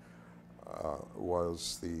candidacy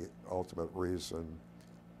was the ultimate reason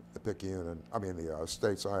the Picayune, the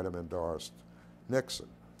States-Item endorsed Nixon.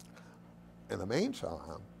 In the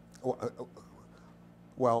meantime,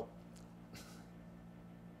 well,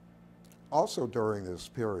 also during this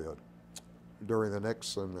period, during the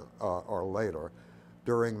Nixon, or later,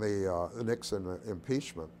 during the Nixon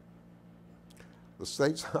impeachment, the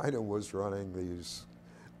States-Item was running these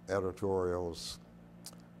editorials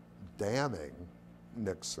damning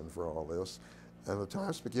Nixon for all this, and the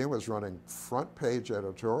Times-Picayune was running front page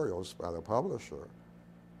editorials by the publisher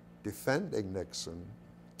defending Nixon,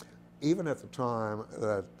 even at the time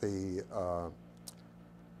that the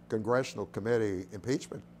Congressional Committee,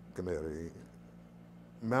 Impeachment Committee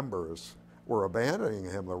members were abandoning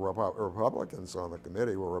him. The Republicans on the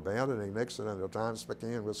committee were abandoning Nixon, and the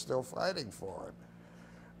Times-Picayune was still fighting for it,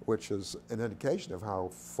 which is an indication of how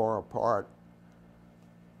far apart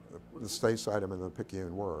the States-Item and the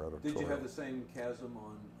Picayune were. Did you have the same chasm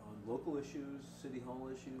on local issues, city hall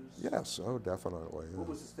issues? Yes, oh, definitely. What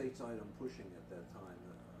was the States-Item pushing at that time,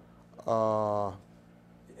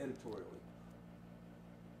 editorially?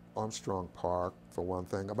 Armstrong Park, for one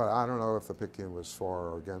thing, but I don't know if the Picayune was for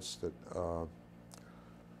or against it.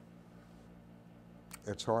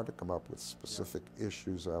 It's hard to come up with specific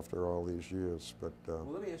issues after all these years, but...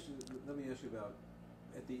 well, let me ask you about,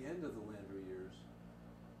 at the end of the Landrieu years,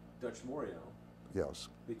 Dutch Morial yes.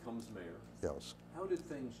 becomes mayor. Yes. How did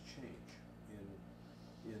things change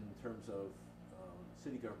in terms of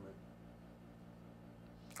city government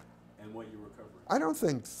and what you were covering? I don't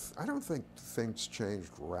think things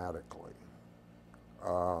changed radically.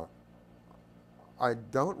 I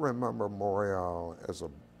don't remember Morial as a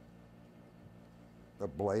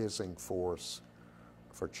blazing force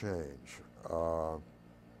for change.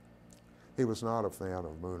 He was not a fan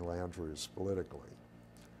of Moon Landrieu's politically,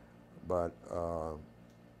 but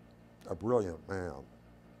a brilliant man.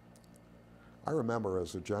 I remember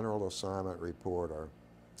as a general assignment reporter,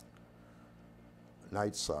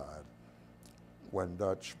 Nightside, when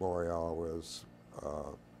Dutch Morial was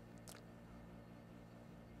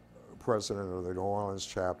president of the New Orleans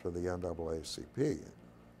chapter of the NAACP.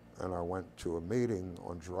 And I went to a meeting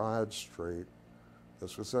on Dryde Street.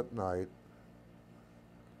 This was at night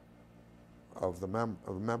of the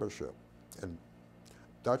membership. And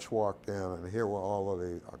Dutch walked in, and here were all of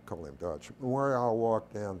the, I call him Dutch, Morial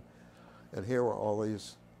walked in, and here were all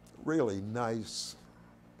these really nice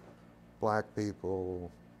black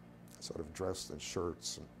people, sort of dressed in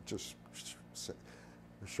shirts and just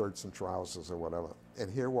shirts and trousers or whatever.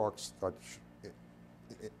 And here walks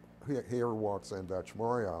in Dutch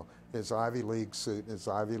Morial, his Ivy League suit and his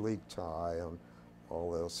Ivy League tie and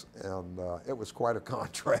all this. And it was quite a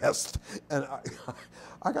contrast. And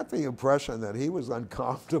I got the impression that he was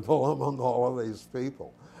uncomfortable among all of these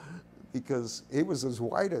people because he was as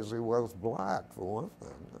white as he was black, for one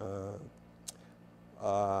thing.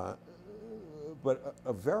 But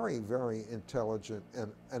a very, very intelligent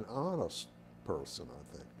and honest person, I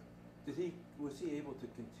think. Was he able to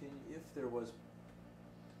continue, if there was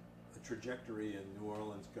a trajectory in New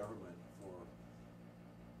Orleans government for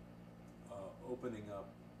opening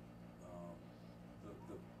up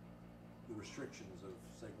the restrictions of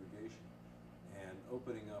segregation and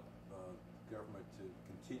opening up government to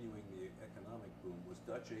continuing the economic boom, was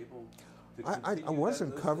Dutch able to continue I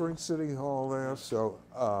wasn't covering things? City Hall there, so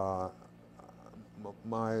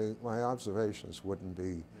my observations wouldn't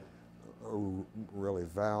be really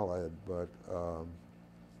valid, but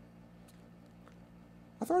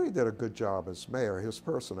I thought he did a good job as mayor. His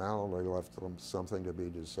personality left him something to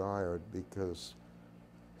be desired because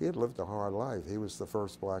he had lived a hard life. He was the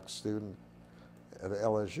first black student at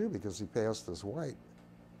LSU because he passed as white.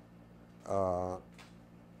 I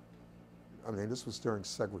mean, this was during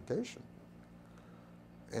segregation.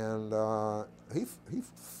 And he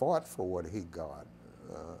fought for what he got.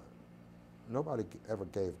 Nobody ever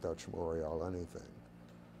gave Dutch Morial anything.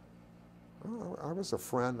 I was a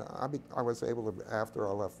friend. I was able to, after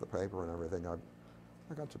I left the paper and everything, I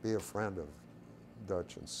got to be a friend of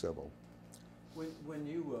Dutch and Sybil. When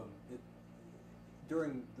you,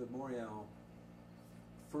 during the Morial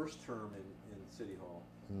first term in City Hall,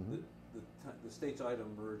 Mm-hmm. the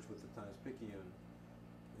States-Item merged with the Times-Picayune,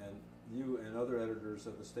 and you and other editors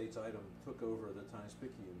of the States-Item took over the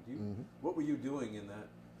Times-Picayune. What were you doing in that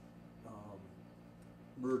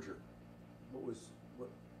merger? What was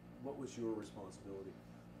your responsibility?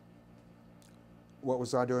 What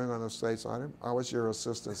was I doing on the States-Item? I was your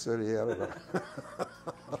assistant city editor.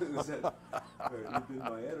 You've been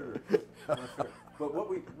my editor. But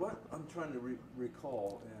what I'm trying to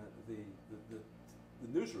recall, the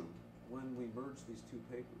newsroom, when we merged these two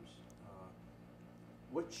papers,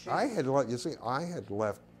 what changed? I had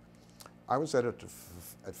left. I was editor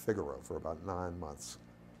at Figaro for about 9 months.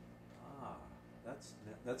 Ah,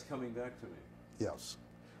 that's coming back to me. Yes.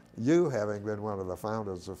 You, having been one of the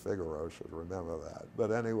founders of Figaro, should remember that.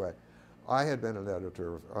 But anyway, I had been an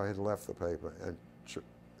editor. I had left the paper, and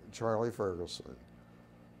Charlie Ferguson,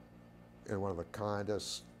 in one of the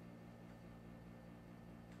kindest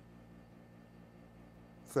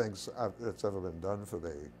things that's ever been done for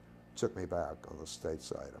me, took me back on the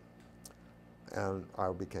States-Item. And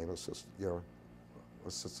I became assistant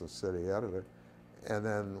city editor. And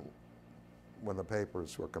then when the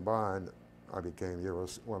papers were combined, I became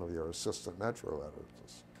one of your assistant Metro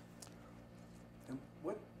editors. And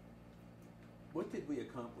what did we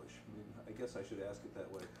accomplish? I mean, I guess I should ask it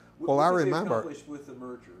that way. Well, what I did remember. we accomplish with the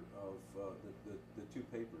merger of the two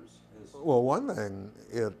papers? Well, one thing,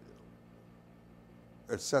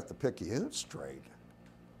 it set the Picayune straight.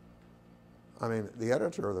 I mean, the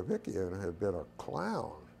editor of the Picayune had been a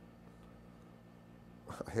clown.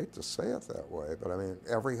 I hate to say it that way, but I mean,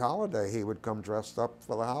 every holiday he would come dressed up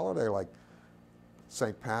for the holiday, like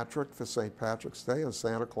St. Patrick for St. Patrick's Day and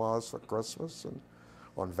Santa Claus for Christmas, and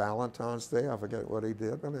on Valentine's Day, I forget what he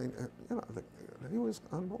did. I mean, you know, he was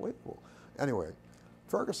unbelievable. Anyway,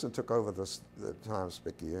 Ferguson took over the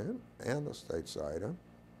Times-Picayune and the States-Item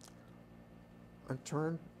and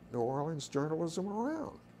turned New Orleans journalism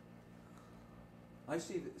around. I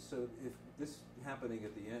see. So if this happening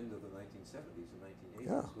at the end of the 1970s and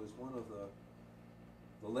 1980s was one of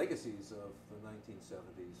the legacies of the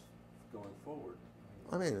 1970s going forward.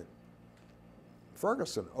 I mean,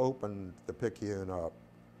 Ferguson opened the Picayune up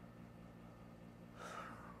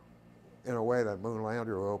in a way that Moon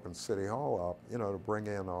Landrieu opened City Hall up, you know, to bring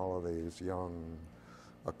in all of these young,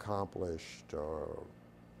 accomplished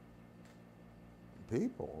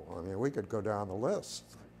people. I mean, we could go down the list.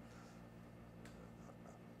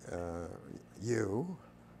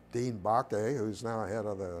 Dean Bakke, who's now head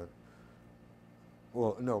of the,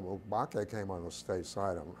 Bakke came on the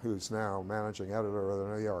States-Item, who's now managing editor of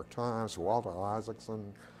the New York Times, Walter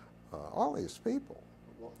Isaacson, all these people.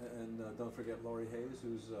 And don't forget Laurie Hayes,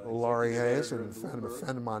 who's Laurie Hayes and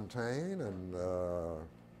Fen Montaigne and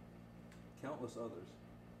countless others.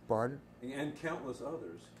 Pardon? And countless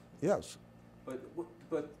others. Yes. But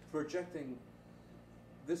projecting,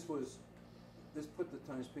 this put the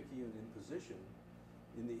Times-Picayune in position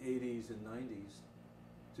in the 80s and 90s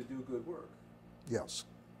to do good work. Yes.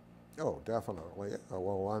 Oh, definitely.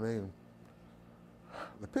 Well, I mean,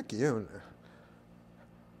 the Picayune,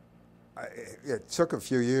 it took a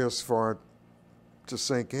few years for it to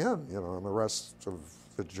sink in, you know, and the rest of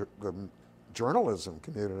the journalism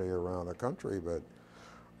community around the country, but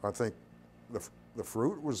I think the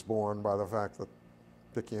fruit was born by the fact that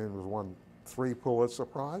Picayune won 3 Pulitzer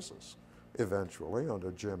Prizes eventually under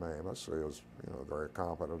Jim Amos, who was, you know, very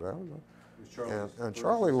competent editor. And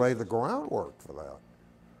Charlie laid the groundwork for that.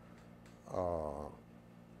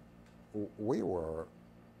 We were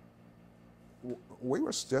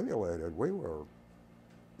stimulated. We were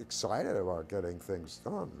excited about getting things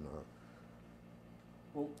done.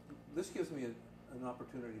 Well, this gives me an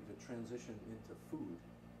opportunity to transition into food.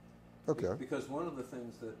 Okay. Because one of the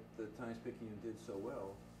things that the Times-Picayune did so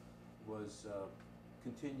well was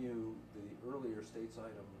continue the earlier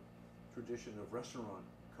States-Item tradition of restaurant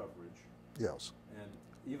coverage. Yes. And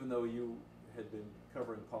even though you had been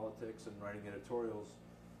covering politics and writing editorials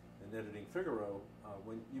and editing Figaro,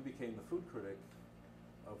 when you became the food critic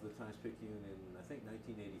of the Times-Picayune in, I think,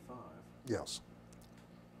 1985. Yes.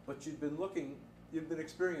 But you'd been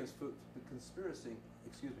experiencing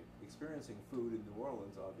food in New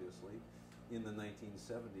Orleans, obviously, in the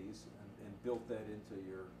 1970s, and built that into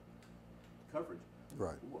your coverage.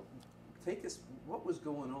 Right. What was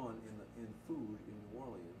going on in food in New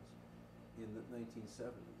Orleans in the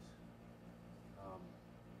 1970s?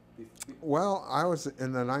 Well,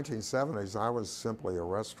 in the 1970s, I was simply a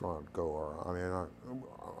restaurant-goer. I mean,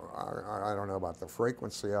 I don't know about the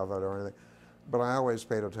frequency of it or anything, but I always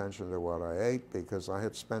paid attention to what I ate because I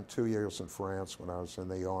had spent 2 years in France when I was in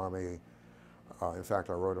the Army. In fact,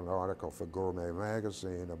 I wrote an article for Gourmet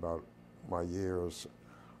magazine about my years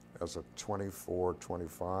as a 24,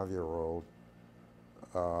 25-year-old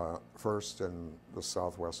first in the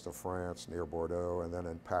southwest of France near Bordeaux, and then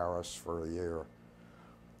in Paris for a year.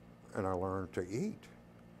 And I learned to eat,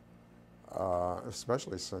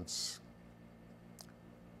 especially since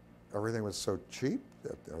everything was so cheap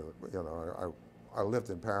that, you know, I lived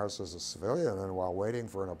in Paris as a civilian, and while waiting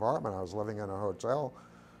for an apartment, I was living in a hotel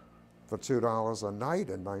for $2 a night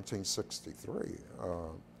in 1963.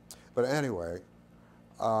 But anyway,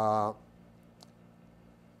 my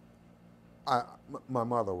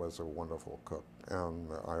mother was a wonderful cook, and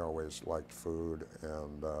I always liked food,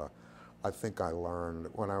 and I think I learned,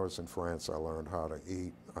 when I was in France, I learned how to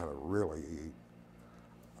eat, how to really eat.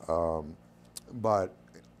 But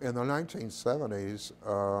in the 1970s,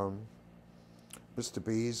 Mr.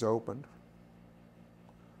 B's opened,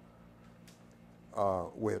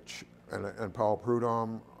 and Paul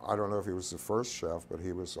Prudhomme, I don't know if he was the first chef, but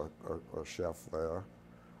he was a chef there.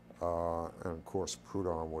 And of course,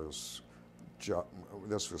 Prudhomme was,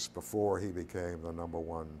 this was before he became the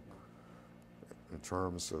 #1 in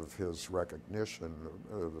terms of his recognition,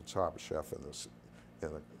 the top chef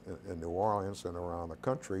in New Orleans and around the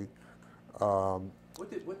country. Let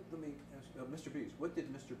me ask, Mr. B's, what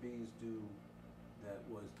did Mr. B's do that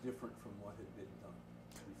was different from what had been done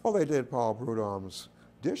before? Well, they did Paul Prudhomme's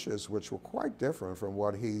dishes, which were quite different from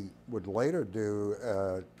what he would later do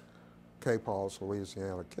at K. Paul's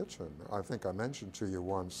Louisiana Kitchen. I think I mentioned to you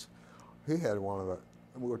once, he had one of the,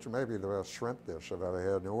 which may be the best shrimp dish I've ever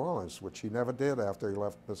had in New Orleans, which he never did after he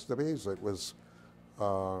left Mr. B's. It was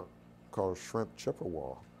called shrimp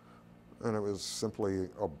chippewa. And it was simply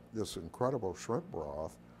this incredible shrimp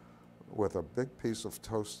broth with a big piece of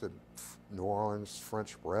toasted New Orleans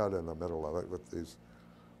French bread in the middle of it with these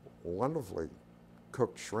wonderfully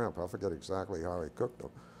cooked shrimp. I forget exactly how he cooked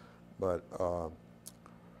them. But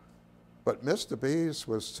Mr. B's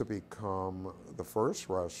was to become the first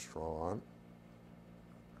restaurant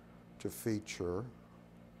to feature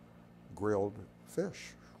grilled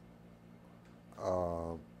fish.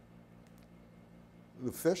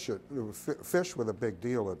 The fish were a big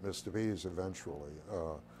deal at Mr. B's eventually,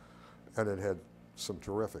 and it had some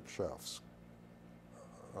terrific chefs.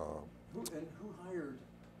 Who hired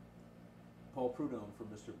Paul Prudhomme for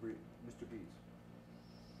Mr. B's?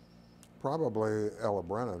 Probably Ella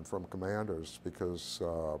Brennan from Commander's, because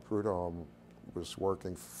Prudhomme was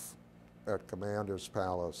working at Commander's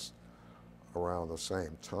Palace around the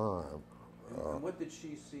same time. And what did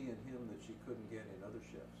she see in him that she couldn't get in other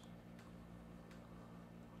chefs?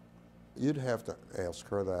 You'd have to ask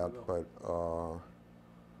her that, but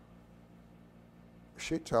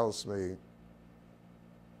she tells me,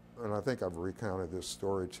 and I think I've recounted this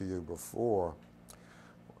story to you before,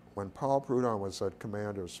 when Paul Prudhomme was at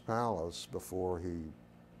Commander's Palace before he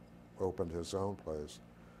opened his own place,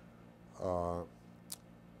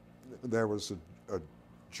 there was a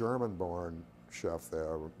German-born chef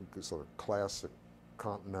there, sort of classic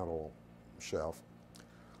continental chef,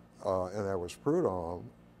 and there was Prudhomme,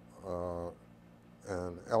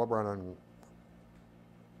 and Ella Brennan,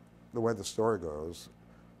 the way the story goes,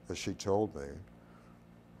 as she told me,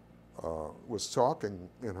 was talking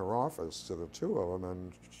in her office to the two of them,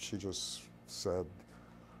 and she just said,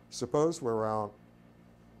 suppose we're out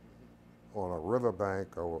on a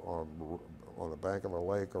riverbank or on the bank of a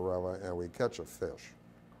lake or whatever, and we catch a fish.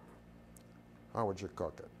 How would you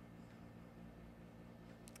cook it?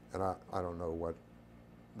 And I don't know what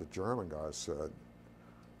the German guy said,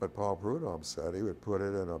 but Paul Prudhomme said he would put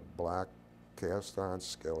it in a black cast iron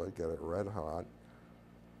skillet, get it red hot,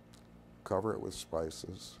 cover it with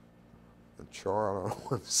spices, and char it on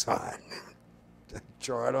one side, and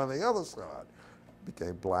char it on the other side. It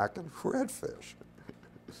became blackened redfish.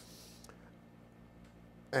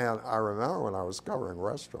 And I remember when I was covering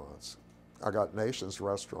restaurants, I got Nation's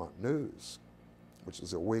Restaurant News, which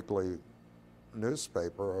is a weekly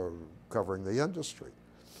newspaper covering the industry.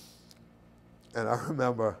 And I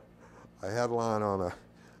remember a headline on a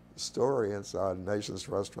story inside Nation's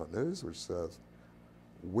Restaurant News which says,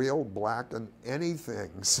 "We'll blacken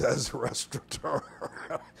anything," says restaurateur.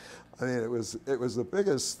 I mean, it was the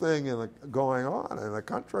biggest thing going on in the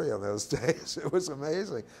country in those days. It was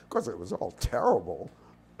amazing. Of course, it was all terrible,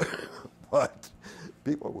 but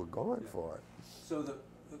people were going for it. So the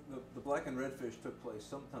blackened redfish took place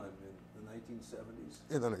sometime in the 1970s.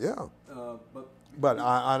 Yeah. But But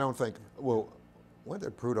I don't think, well, when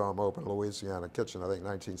did Prudhomme open Louisiana Kitchen? I think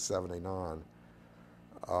 1979.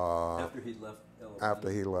 after he'd left Ella Brennan.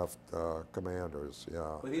 After he left Commanders,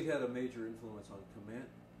 yeah. But he'd had a major influence on Command.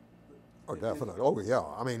 Oh, definitely. Oh, yeah.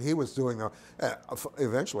 I mean, he was doing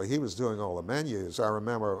eventually he was doing all the menus. I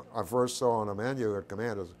remember I first saw on the menu at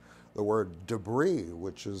Commanders the word debris,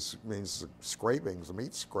 which means scrapings,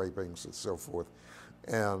 meat scrapings, and so forth.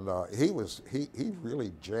 And he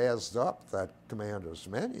really jazzed up that commander's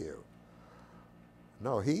menu.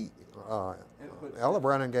 No, Ella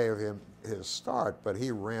Brennan gave him his start, but he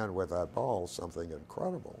ran with that ball something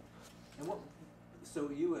incredible. And so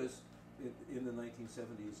you, as in the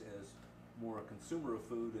 1970s, as more a consumer of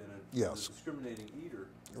food and a discriminating eater,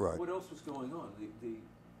 right. What else was going on? The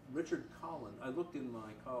Richard Collins, I looked in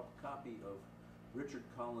my copy of Richard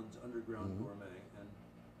Collins' Underground Gourmet, and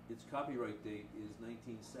its copyright date is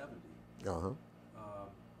 1970.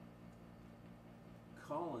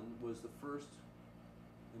 Collin was the first,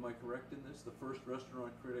 am I correct in this, the first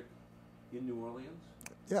restaurant critic in New Orleans?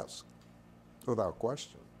 Yes, without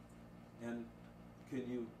question. And can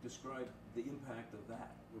you describe the impact of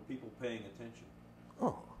that? Were people paying attention?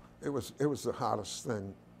 Oh, it was the hottest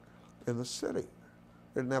thing in the city.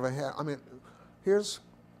 It never had, I mean, here's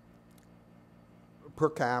per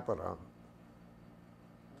capita,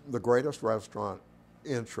 the greatest restaurant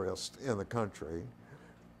interest in the country,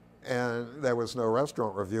 and there was no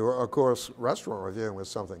restaurant reviewer. Of course, restaurant reviewing was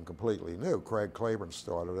something completely new. Craig Claiborne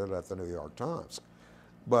started it at the New York Times.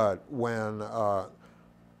 But when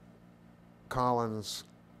Collins'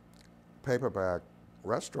 paperback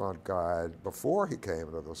restaurant guide, before he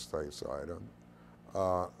came to the States-Item,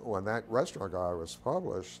 when that restaurant guide was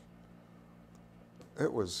published,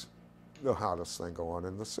 it was the hottest thing going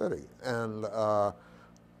in the city. And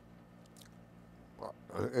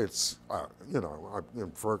it's, you know,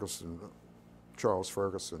 Ferguson, Charles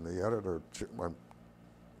Ferguson, the editor,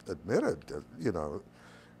 admitted that, you know,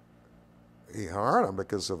 he hired him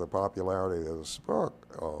because of the popularity of this book,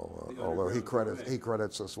 although he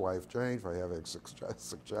credits his wife Jane for having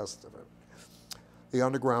suggested it. The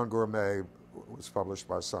Underground Gourmet was published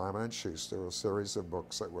by Simon & Schuster, a series of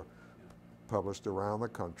books that were published around the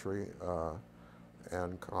country,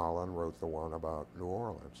 and Collin wrote the one about New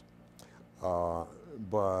Orleans.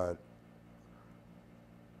 But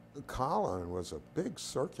Collin was a big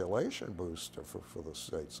circulation booster for the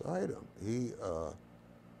States-Item. He,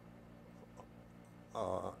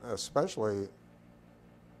 especially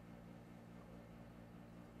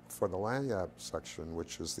for the lanyard section,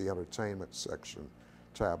 which is the entertainment section,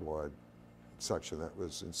 tabloid section that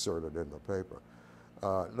was inserted in the paper.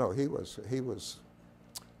 No, he was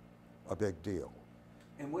a big deal.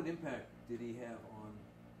 And what impact did he have on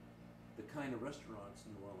the kind of restaurants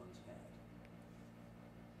New Orleans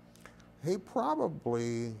had? He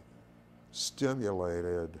probably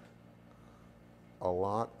stimulated a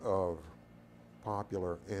lot of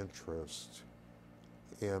popular interest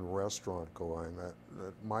in restaurant going that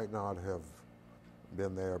might not have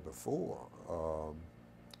been there before.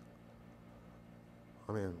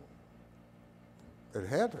 I mean, it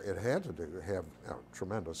had to have a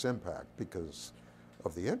tremendous impact because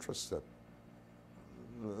of the interest that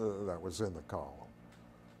was in the column.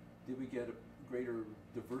 Did we get a greater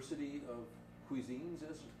diversity of cuisines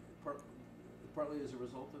as partly as a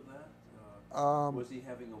result of that? Was he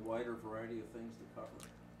having a wider variety of things to cover?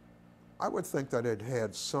 I would think that it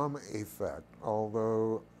had some effect,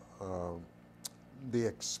 although the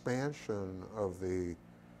expansion of the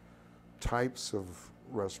types of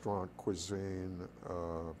restaurant cuisine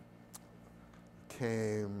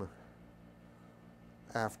came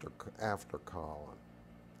after Collin.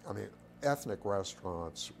 I mean, ethnic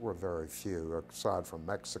restaurants were very few, aside from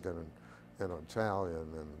Mexican and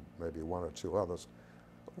Italian and maybe one or two others,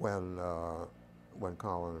 when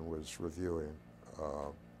Collin was reviewing.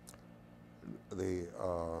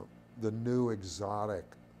 The new exotic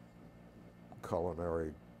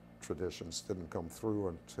culinary traditions didn't come through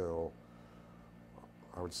until,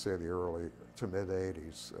 I would say, the early to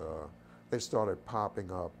mid-'80s. They started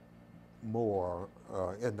popping up more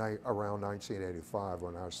around 1985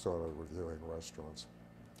 when I started reviewing restaurants.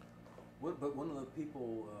 But one of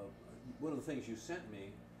the things you sent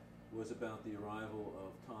me was about the arrival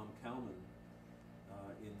of Tom Cowman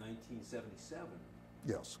in 1977.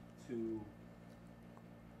 Yes. To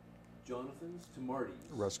Jonathan's, to Marty's.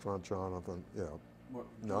 Restaurant Jonathan, yeah.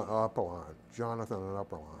 No, Upper Line. Jonathan and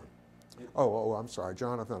Upper Line. I'm sorry,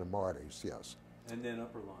 Jonathan and Marty's, yes. And then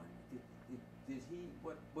Upper Line. Did he,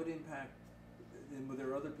 what impact, and were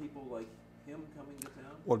there other people like him coming to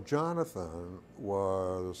town? Well, Jonathan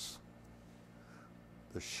was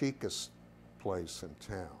the chicest place in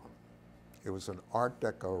town. It was an Art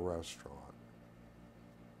Deco restaurant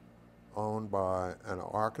owned by an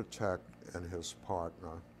architect and his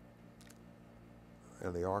partner,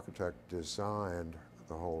 and the architect designed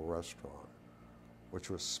the whole restaurant, which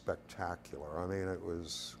was spectacular. I mean, it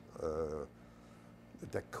was, The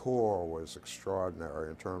decor was extraordinary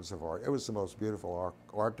in terms of art. It was the most beautiful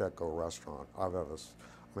art Deco restaurant I've ever.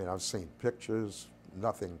 I mean, I've seen pictures,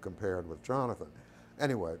 nothing compared with Jonathan.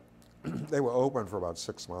 Anyway, they were open for about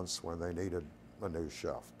 6 months when they needed a new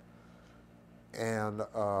chef. And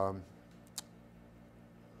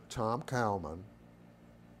Tom Cowman,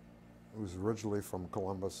 who was originally from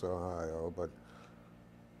Columbus, Ohio, but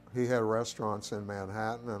he had restaurants in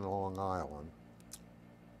Manhattan and Long Island.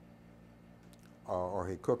 Or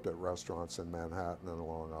he cooked at restaurants in Manhattan and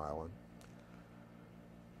Long Island.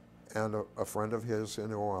 And a friend of his in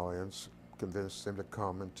New Orleans convinced him to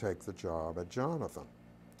come and take the job at Jonathan.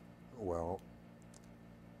 Well,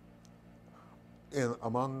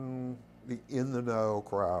 among the in-the-know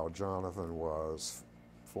crowd, Jonathan was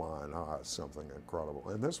flying high, something incredible.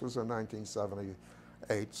 And this was in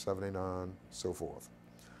 1978, 79, so forth.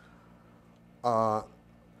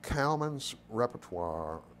 Cowman's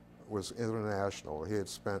repertoire was international. He had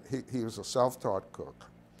spent, he was a self-taught cook,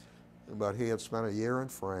 but he had spent a year in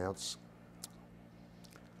France.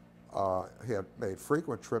 He had made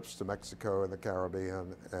frequent trips to Mexico and the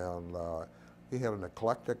Caribbean, and he had an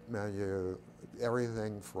eclectic menu,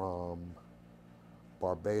 everything from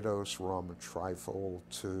Barbados rum and trifle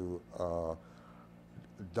to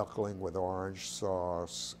duckling with orange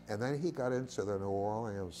sauce. And then he got into the New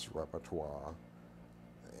Orleans repertoire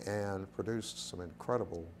and produced some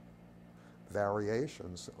incredible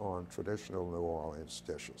variations on traditional New Orleans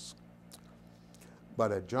dishes.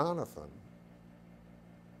 But at Jonathan,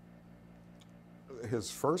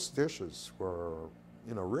 his first dishes were,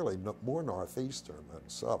 you know, really more northeastern than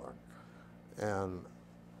southern. And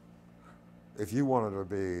if you wanted to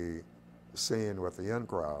be seen with the in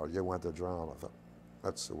crowd, you went to Jonathan.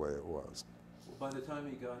 That's the way it was. Well, by the time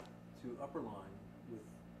he got to Upper Line with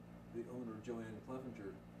the owner, Joanne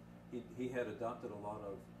Clevenger, he had adopted a lot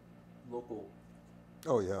of local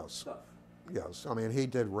stuff. Yes, I mean, he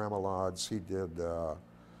did remoulades, he did, they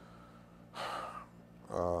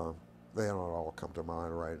don't all come to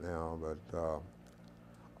mind right now, but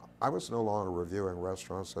I was no longer reviewing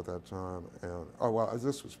restaurants at that time, and, oh, well,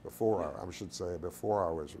 this was before, I should say, before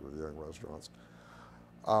I was reviewing restaurants.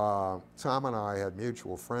 Tom and I had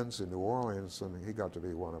mutual friends in New Orleans, and he got to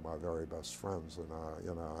be one of my very best friends, and,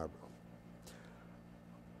 you know,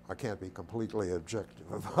 I can't be completely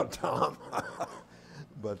objective about Tom,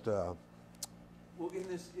 but. Well, in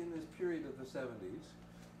this period of the 70s,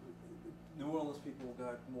 New Orleans people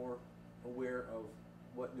got more aware of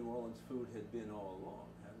what New Orleans food had been all along,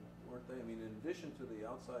 weren't they? I mean, in addition to the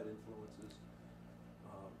outside influences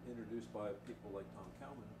introduced by people like Tom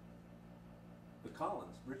Cowman, the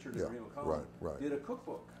Collins, Richard and Reno Collins, did a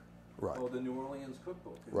cookbook called the New Orleans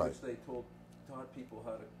Cookbook, in which they taught people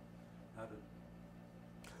how to.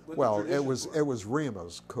 Well, it was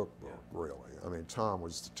Rima's cookbook, really. I mean, Tom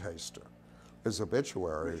was the taster. His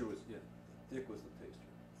obituary. Richard was, Dick was the taster.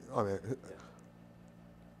 I mean,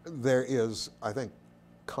 there is, I think,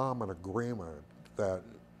 common agreement that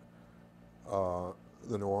the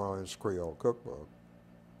New Orleans Creole Cookbook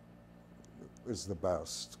is the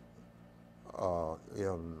best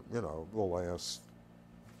in, you know, the last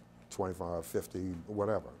 25, 50,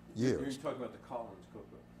 whatever years. You're talking about the Collins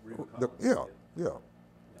Cookbook. Yeah.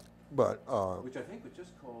 But which I think was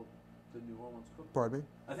just called the New Orleans Cookbook. Pardon me?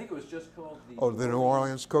 I think it was just called the. Oh, the New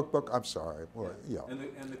Orleans Cookbook. I'm sorry. Well,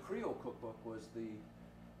 And the Creole Cookbook was the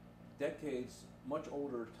decades much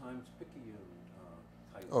older Times-Picayune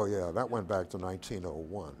title. Oh yeah, that went back to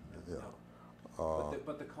 1901. Yeah.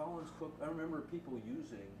 But the Collins Cook. I remember people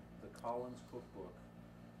using the Collins Cookbook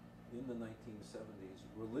in the 1970s,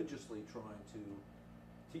 religiously trying to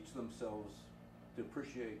teach themselves to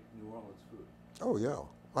appreciate New Orleans food. Oh yeah,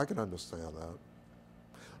 I can understand that.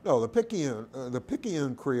 No, the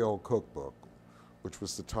Picayune Creole Cookbook, which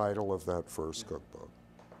was the title of that first cookbook,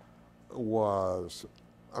 was,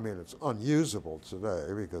 I mean, it's unusable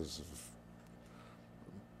today because,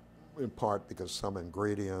 in part because some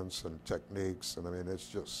ingredients and techniques, and I mean, it's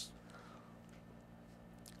just,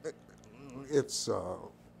 it's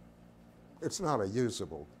not a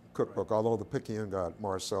usable cookbook, although the Picayune got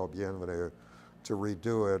Marcel Bienvenu to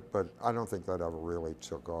redo it, but I don't think that ever really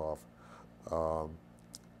took off.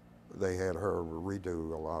 They had her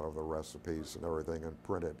redo a lot of the recipes and everything and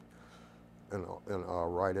print it and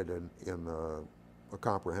write it in a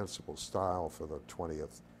comprehensible style for the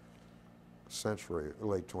 20th century,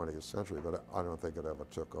 late 20th century, but I don't think it ever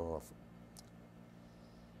took off.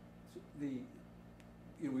 So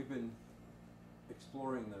we've been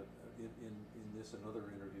exploring in this and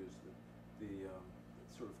other interviews the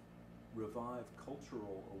sort of revived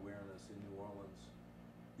cultural awareness in New Orleans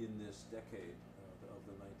in this decade of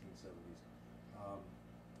the 1970s.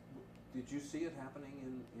 did you see it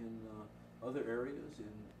happening in other areas? I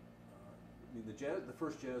mean, the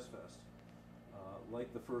first Jazz Fest,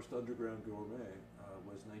 like the first Underground Gourmet,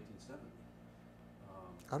 was 1970.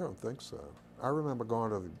 I don't think so. I remember going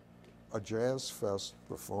to a Jazz Fest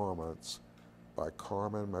performance by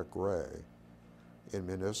Carmen McRae in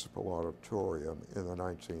Municipal Auditorium in the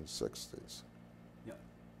 1960s. Yeah.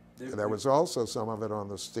 And there was also some of it on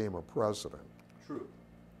the Steamer President. True.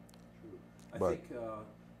 I think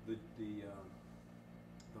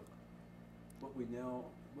what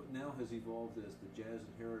now has evolved as the Jazz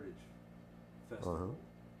and Heritage Festival.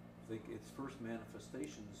 I think its first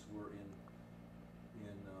manifestations were in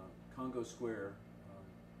Congo Square,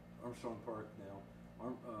 Armstrong Park now,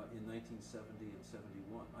 in 1970 and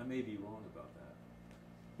 71. I may be wrong about that.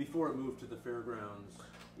 Before it moved to the fairgrounds.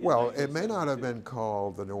 Well, it may not have been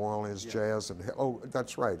called the New Orleans Jazz and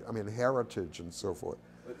that's right. I mean, Heritage and so forth.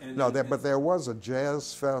 But there was a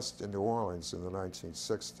Jazz Fest in New Orleans in the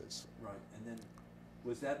 1960s. Right, and then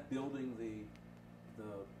was that building the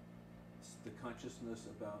consciousness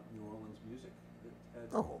about New Orleans music?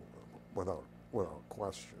 Without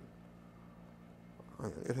question.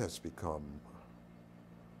 It has become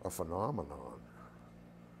a phenomenon.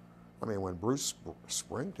 I mean, when Bruce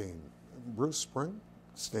Springsteen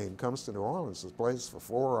comes to New Orleans and plays for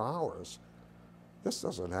 4 hours, this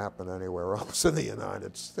doesn't happen anywhere else in the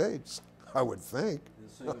United States, I would think.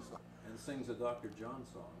 And sings a Dr. John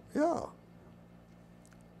song. Yeah.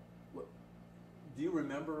 Do you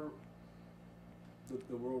remember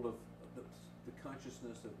the world of the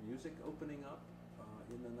consciousness of music opening up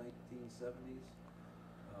in the 1970s?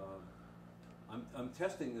 I'm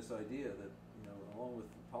testing this idea that, along with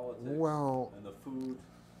the politics and the food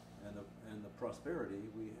and the prosperity,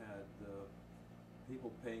 we had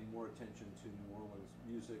people paying more attention to New Orleans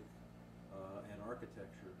music and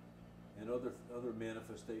architecture and other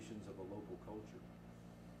manifestations of a local culture.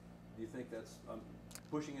 Do you think that's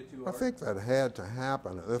pushing it too hard? I think that had to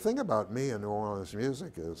happen. The thing about me and New Orleans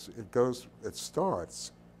music is it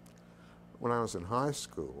starts when I was in high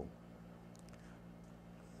school,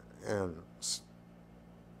 and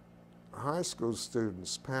high school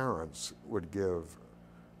students' parents would give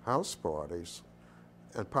house parties,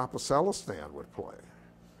 and Papa Celestin would play.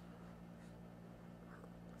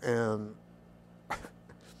 And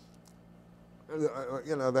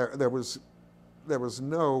there was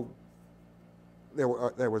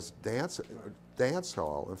dance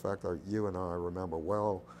hall. In fact, you and I remember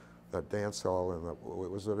well that dance hall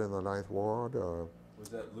was it in the Ninth Ward? Was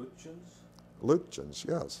that Luchtgen's? Luchtgen's,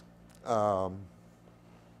 yes.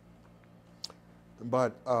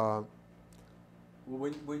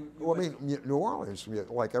 New Orleans,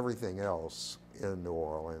 like everything else in New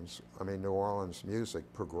Orleans, New Orleans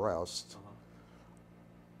music progressed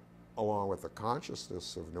along with the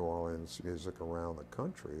consciousness of New Orleans music around the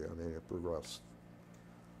country. It progressed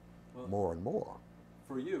more and more.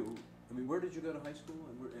 For you, where did you go to high school,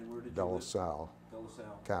 and where did De you La live? Salle. De La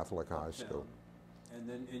Salle. Catholic high Uptown. school. And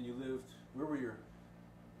you lived. Where were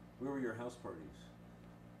your house parties?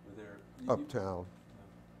 Were there Uptown.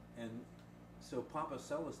 And so Papa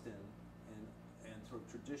Celestin and sort of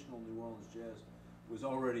traditional New Orleans jazz was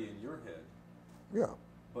already in your head. Yeah.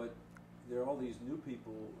 But there are all these new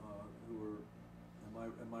people who are.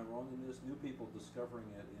 Am I wrong in this? New people discovering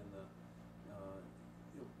it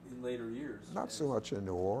in later years. Not so much in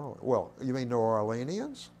New Orleans. Well, you mean New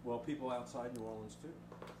Orleanians? Well, people outside New Orleans too.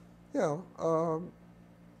 Yeah.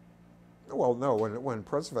 Well, no. When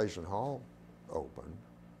Preservation Hall opened,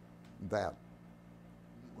 that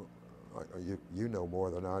you know more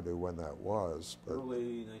than I do when that was. But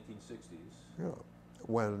early 1960s. Yeah.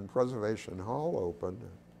 When Preservation Hall opened,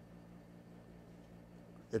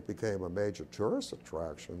 it became a major tourist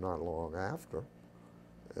attraction not long after,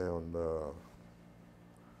 and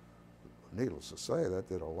needless to say, that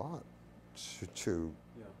did a lot to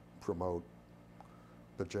promote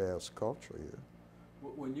the jazz culture here.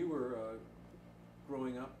 When you were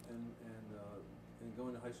growing up and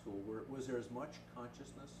going to high school, was there as much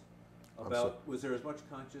consciousness about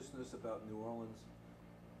New Orleans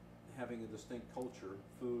having a distinct culture,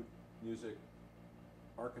 food, music,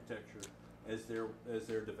 architecture, as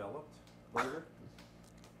they're developed later?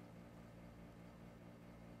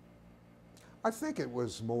 I think it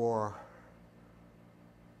was more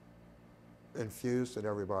infused in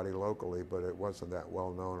everybody locally, but it wasn't that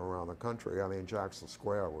well known around the country. Jackson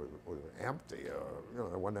Square was empty.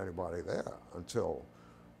 There wasn't anybody there until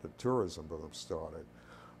the tourism boom started.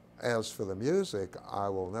 As for the music, I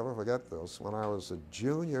will never forget this. When I was a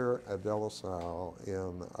junior at De La Salle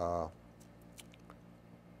in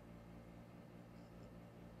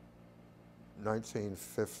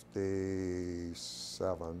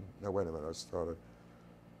 1957. No, wait a minute. I started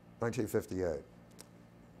 1958.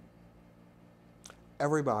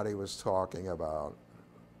 Everybody was talking about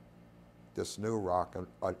this new a rock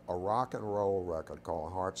and roll record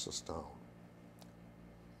called Hearts of Stone.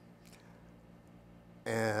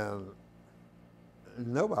 And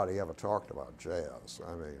nobody ever talked about jazz.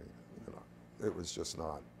 I mean, you know, it was just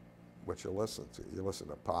not what you listen to. You listen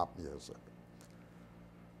to pop music.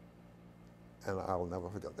 And I'll never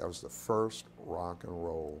forget, that was the first rock and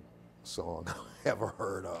roll song I ever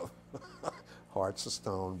heard of. Hearts of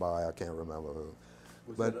Stone by, I can't remember who.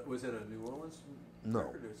 Was it a New Orleans No,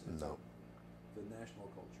 record? no. The national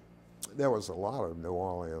culture? There was a lot of New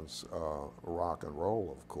Orleans rock and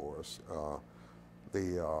roll, of course.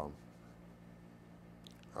 The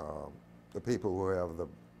people who have the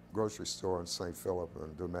grocery store in St. Philip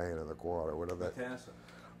and Dumaine in the Quarter, whatever that. Matassa.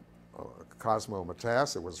 Cosmo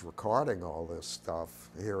Matassa was recording all this stuff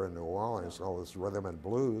here in New Orleans, all this rhythm and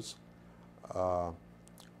blues,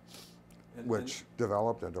 which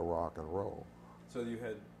developed into rock and roll. So you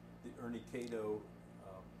had the Ernie Cato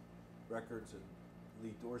records and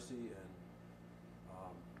Lee Dorsey and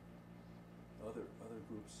other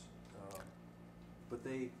groups, but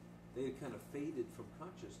they had kind of faded from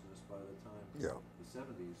consciousness by the time the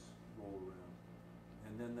 70s rolled around,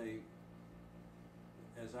 and then they,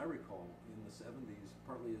 as I recall, in the 70s,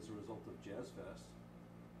 partly as a result of Jazz Fest,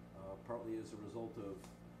 partly as a result of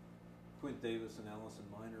Quint Davis and Allison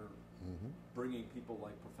Minor bringing people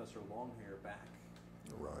like Professor Longhair back.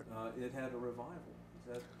 Right. It had a revival.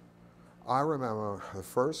 Is that? I remember the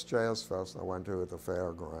first Jazz Fest I went to at the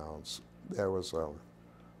fairgrounds. There was a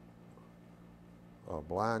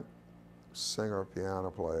black singer,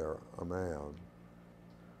 piano player, a man,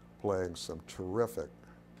 playing some terrific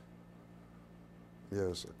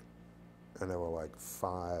music. And there were like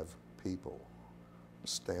 5 people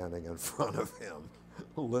standing in front of him,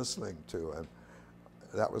 listening to him.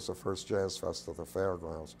 That was the first Jazz Fest at the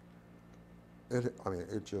fairgrounds. It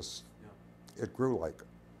grew like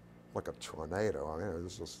a tornado. I mean, it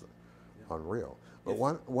was just unreal. But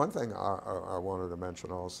one thing I wanted to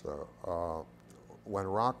mention also, when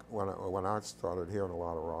I started hearing a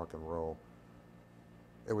lot of rock and roll,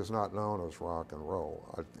 it was not known as rock and roll.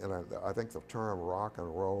 I think the term rock and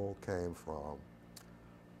roll came from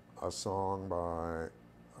a song by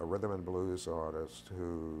a rhythm and blues artist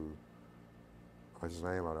who, his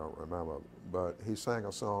name I don't remember, but he sang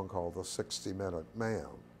a song called The 60-Minute Man.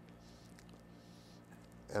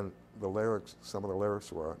 And the lyrics, some of the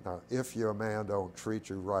lyrics were, now, if your man don't treat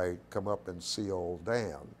you right, come up and see old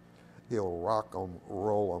Dan. He'll rock 'em,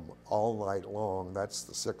 roll 'em all night long. That's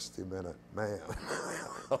the 60-minute man.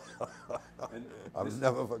 I've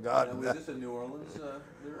never forgotten was that. this a New Orleans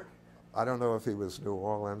lyric? I don't know if he was New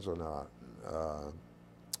Orleans or not,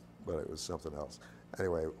 but it was something else.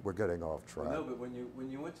 Anyway, we're getting off track. Well, no, but when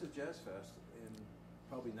you went to Jazz Fest in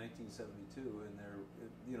probably 1972, and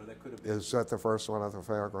that could have been. Is that the first one at the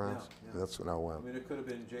fairgrounds? Yeah. That's when I went. I mean, it could have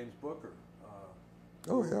been James Booker.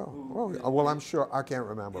 Oh yeah. Well, I'm sure. I can't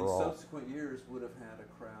remember in all. In subsequent years, would have had a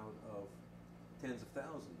crowd of tens of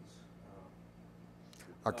thousands.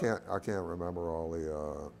 I can't remember all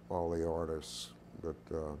the artists, but.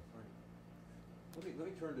 Right. Let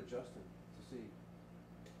me turn to Justin to see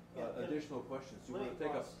additional questions. Do you want to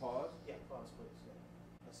take a pause? Yeah, pause, please. Yeah.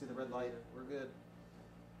 I see the red light. We're good.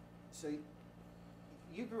 So,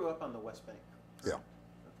 you grew up on the West Bank. Yeah.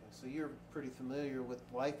 Okay, so you're pretty familiar with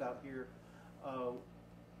life out here.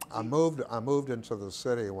 I moved into the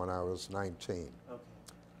city when I was 19. Okay.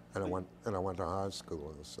 And I went to high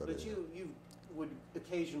school in the city. But you would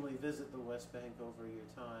occasionally visit the West Bank over your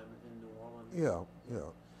time in New Orleans. Yeah.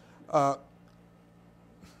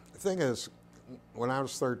 The thing is, when I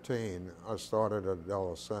was 13, I started at De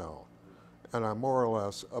La Salle, and I more or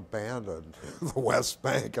less abandoned the West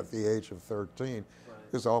Bank at the age of 13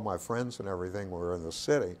 because all my friends and everything were in the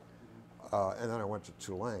city. And then I went to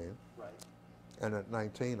Tulane. Right. And at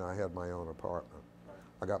 19, I had my own apartment. Right.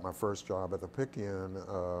 I got my first job at the Picayune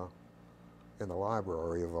in the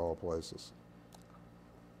library, of all places.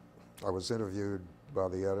 I was interviewed by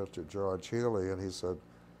the editor, George Healy, and he said,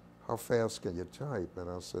 "How fast can you type?" And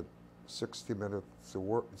I said, 60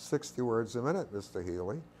 words a minute, Mr.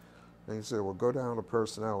 Healy. And he said, "Well, go down to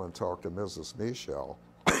personnel and talk to Mrs. Michel."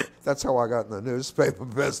 That's how I got in the newspaper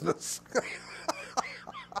business.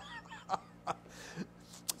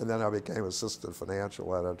 And then I became assistant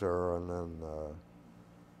financial editor, and then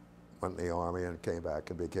went in the Army and came back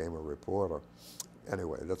and became a reporter.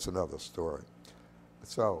 Anyway, that's another story.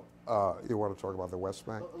 So, you want to talk about the West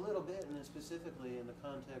Bank? A little bit, and then specifically in the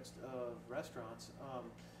context of restaurants.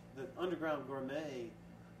 The Underground Gourmet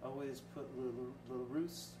always put Le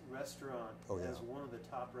Rousse restaurant as one of the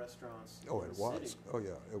top restaurants in the city. Oh,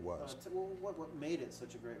 yeah, it was. What made it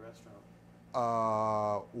such a great restaurant?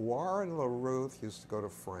 Warren LaRousse used to go to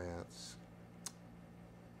France,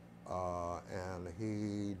 and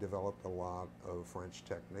he developed a lot of French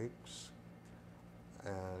techniques,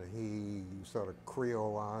 and he sort of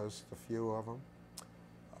creolized a few of them.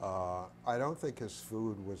 I don't think his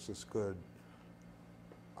food was as good.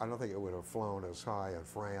 I don't think it would have flown as high in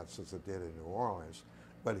France as it did in New Orleans,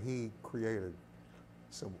 but he created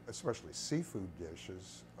some, especially seafood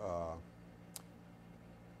dishes.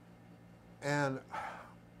 And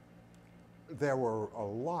there were a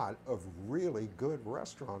lot of really good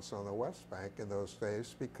restaurants on the West Bank in those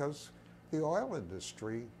days because the oil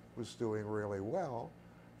industry was doing really well,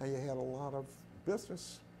 and you had a lot of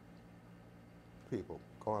business people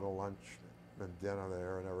going to lunch and dinner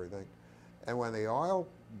there and everything. And when the oil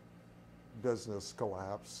business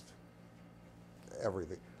collapsed,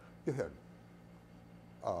 everything, you had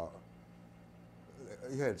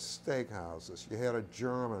steakhouses, you had a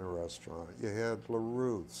German restaurant, you had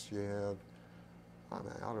LaRousse, you had, I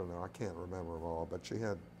don't know, I can't remember them all, but you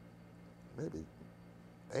had maybe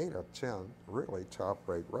 8 or 10 really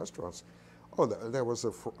top-rate restaurants. Oh, there was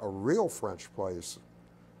a real French place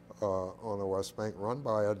on the West Bank run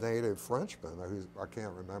by a native Frenchman, who's, I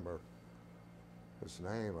can't remember his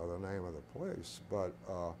name or the name of the place, but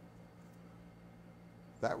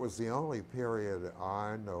that was the only period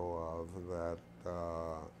I know of that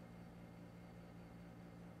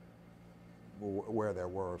where there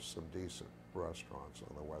were some decent restaurants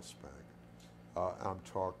on the West Bank. I'm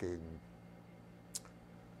talking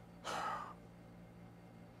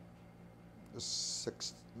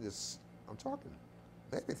I'm talking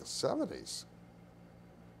maybe the 70s.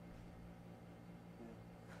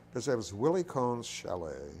 Because there was Willie Cohn's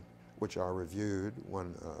Chalet, which I reviewed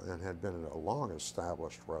when and had been a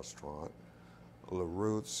long-established restaurant.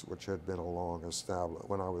 LaRousse, which had been a long-established,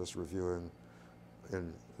 when I was reviewing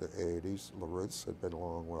in the 80s, LaRousse had been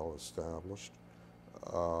long, well-established.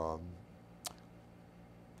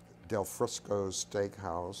 Del Frisco's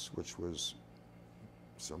Steakhouse, which was,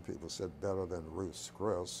 some people said, better than Ruth's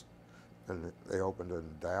Chris, and they opened in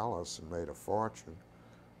Dallas and made a fortune.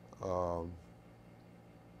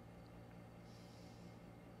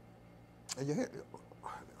 And you had,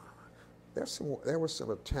 there were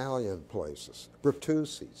some Italian places.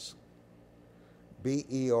 Bertucci's,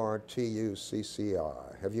 B-E-R-T-U-C-C-I.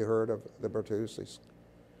 Have you heard of the Bertucci's?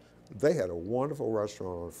 They had a wonderful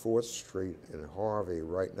restaurant on 4th Street in Harvey,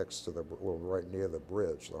 right next to the, well, right near the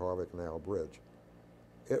bridge, the Harvey Canal Bridge.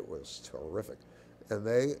 It was terrific. And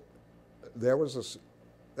there's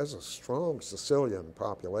a strong Sicilian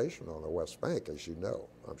population on the West Bank, as you know,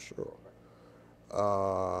 I'm sure.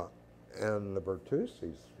 And the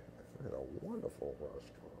Bertucci's had a wonderful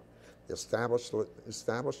restaurant. Established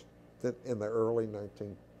it in the early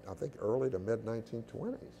early to mid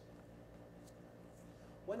 1920s.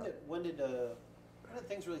 When did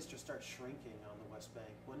things really just start shrinking on the West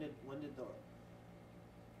Bank? When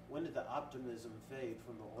did the optimism fade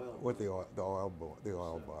from the oil? With the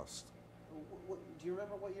oil bust. Do you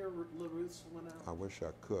remember what year LaRousse went out? I wish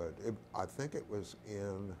I could. I think it was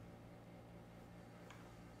in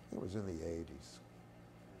the 80s.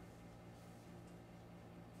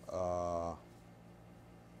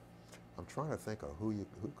 I'm trying to think of who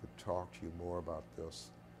could talk to you more about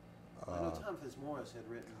this. I know Tom Fitzmaurice had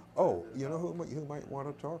written. Oh, you know who you might want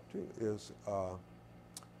to talk to is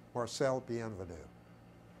Marcelle Bienvenue,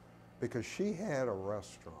 because she had a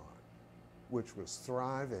restaurant which was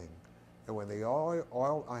thriving, and when the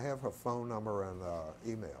oil, I have her phone number and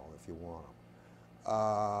email if you want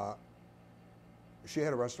them. She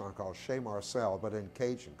had a restaurant called Chez Marcel, but in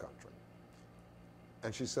Cajun country.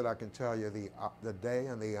 And she said, I can tell you the day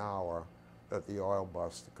and the hour that the oil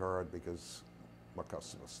bust occurred because my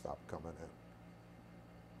customers stopped coming in.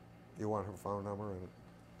 You want her phone number?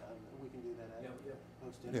 We can do that after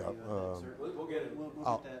post-interview. We'll get it. We'll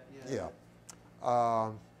get that. Yeah.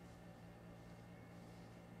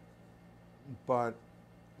 But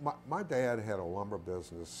my dad had a lumber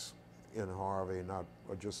business in Harvey, not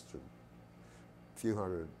just a few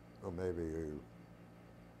hundred, or maybe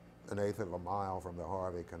an eighth of a mile from the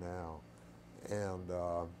Harvey Canal. And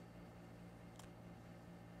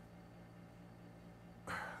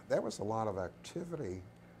there was a lot of activity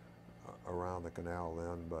around the canal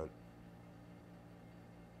then, but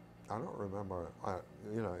I don't remember,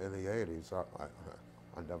 in the 80s,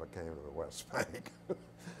 I never came to the West Bank.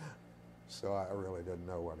 So I really didn't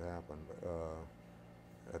know what happened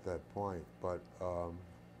at that point. But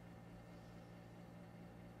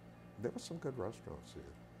there were some good restaurants here.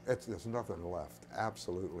 There's nothing left,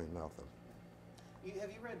 absolutely nothing.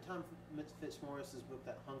 Have you read Tom Fitzmaurice's book,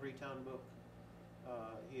 that Hungry Town book?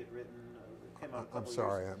 He had written, came out a couple I'm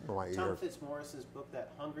sorry, years. my ear. Tom Fitzmaurice's book,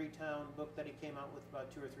 that Hungry Town book that he came out with about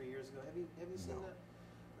 2 or 3 years ago. Have you seen No. that?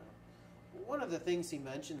 No. One of the things he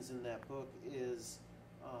mentions in that book is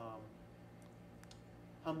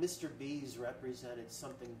how Mr. B's represented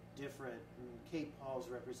something different, and Cape Paul's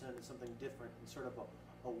represented something different, and sort of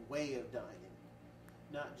a way of dining.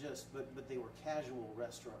 Not just, but they were casual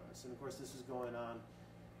restaurants. And of course, this is going on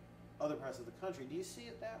other parts of the country. Do you see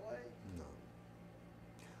it that way? No.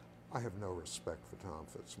 I have no respect for Tom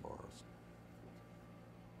Fitzmaurice.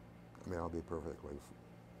 I mean, I'll be perfectly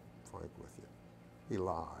frank with you. He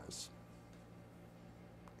lies.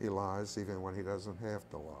 He lies even when he doesn't have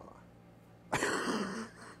to lie.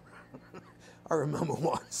 I remember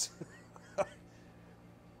once,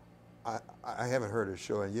 I haven't heard his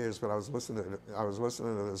show in years, but I was listening to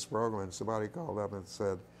this program, and somebody called up and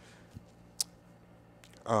said,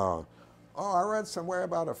 "Oh, I read somewhere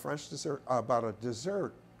about a French dessert,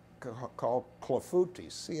 called clafouti,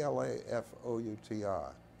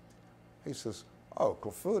 C-L-A-F-O-U-T-I." He says, "Oh,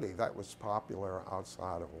 clafouti, that was popular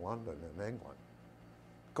outside of London and England.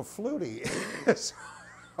 Clafouti is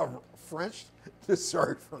a French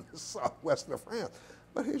dessert from the southwest of France,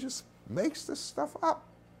 but he just makes this stuff up."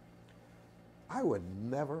 I would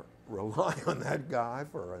never rely on that guy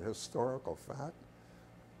for a historical fact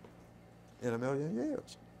in a million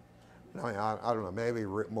years. I mean, I don't know, maybe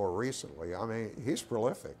more recently. I mean, he's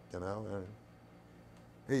prolific, you know.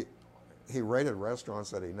 And he rated restaurants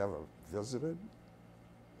that he never visited.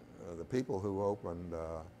 The people who opened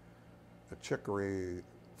the Chicory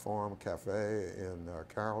Farm Cafe in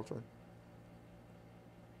Carrollton,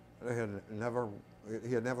 he had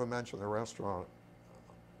never mentioned the restaurant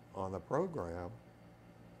on the program,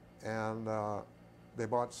 and they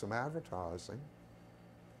bought some advertising,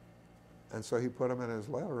 and so he put them in his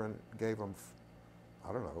letter and gave them,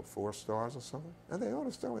 I don't know, 4 stars or something, and they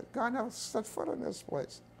noticed the guy never set foot in this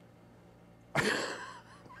place.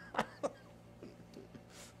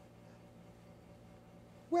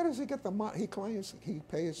 Where does he get the money? He claims he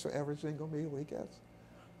pays for every single meal he gets.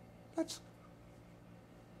 That's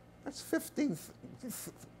 $15,000,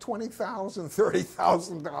 $20,000,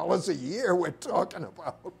 $30,000 a year we're talking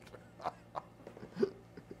about.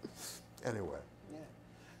 Anyway. Yeah.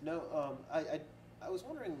 No, I was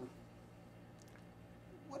wondering,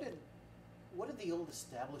 what did the old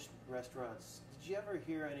established restaurants, did you ever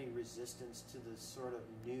hear any resistance to the sort of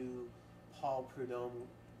new Paul Prudhomme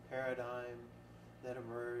paradigm that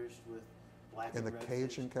emerged with blackened In the redfish?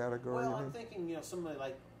 Cajun category, Well, you I'm mean? thinking, you know, somebody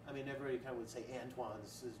like, I mean, everybody kind of would say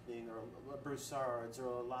Antoine's as being, or Broussard's,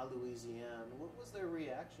 or La Louisiane. What was their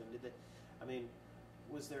reaction?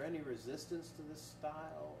 Was there any resistance to this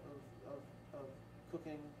style of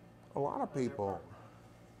cooking? A lot of people.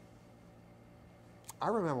 I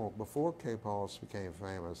remember before Cape Paul's became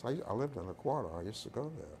famous, I lived in the quarter. I used to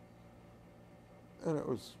go there. And it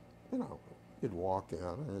was, you know, you'd walk in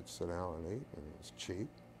and you'd sit down and eat, and it was cheap.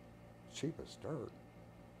 Cheap as dirt.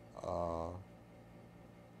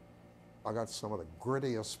 I got some of the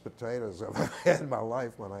grittiest potatoes I've ever had in my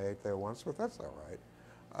life when I ate there once, but that's all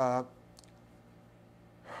right.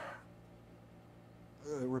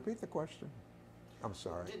 Repeat the question. I'm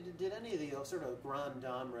sorry. Did any of the sort of Grand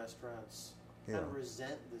Dame restaurants kind of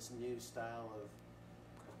resent this new style of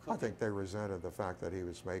cooking? I think they resented the fact that he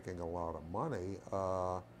was making a lot of money.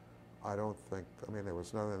 I don't think, I mean, there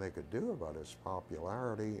was nothing they could do about his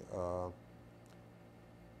popularity.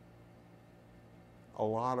 A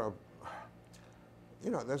lot of, you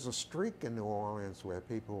know, there's a streak in New Orleans where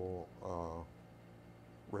people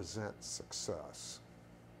resent success.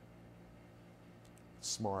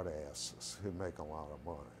 Smart asses who make a lot of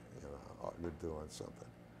money, you know, you're doing something.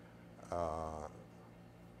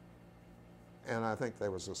 And I think there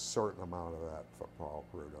was a certain amount of that for Paul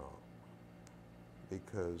Prudhomme,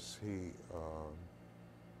 because he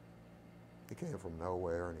came from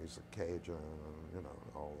nowhere, and he's a Cajun, and, you know,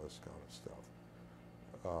 all this kind of stuff.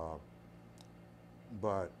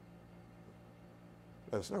 But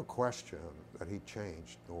there's no question that he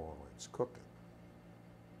changed New Orleans cooking.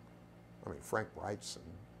 I mean, Frank Brightson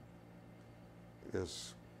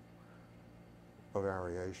is a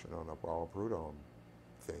variation on the Paul Prudhomme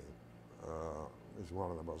theme. He's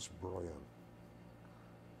one of the most brilliant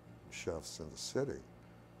chefs in the city.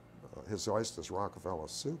 His Oysters Rockefeller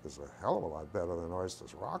soup is a hell of a lot better than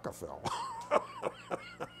Oysters Rockefeller.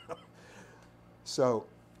 So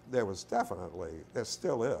there was definitely, there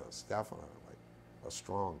still is definitely a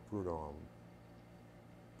strong Prudhomme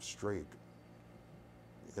streak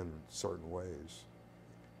in certain ways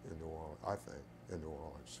in New Orleans, I think, in New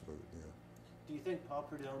Orleans food, yeah. Do you think Paul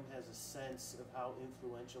Prudhomme has a sense of how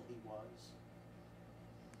influential he was?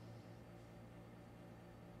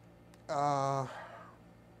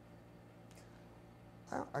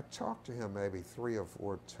 I talked to him maybe 3 or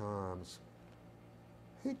 4 times.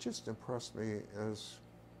 He just impressed me as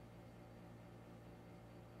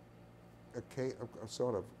a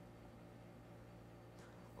sort of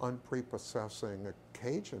unprepossessing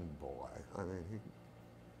Cajun boy. I mean,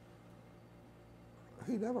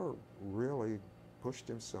 he never really pushed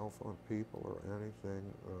himself on people or anything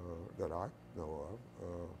that I know of.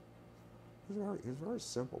 He's a very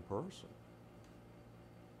simple person.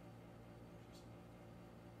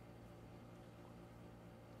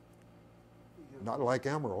 Not like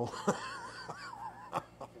Emeril.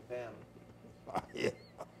 Bam. Yeah.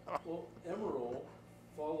 Well, Emeril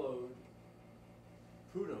followed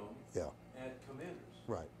Prudhomme Yeah. at Commanders.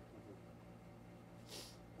 Right.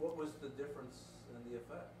 What was the difference in the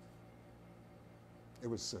effect? It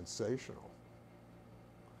was sensational.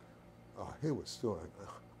 He was doing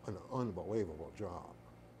an unbelievable job.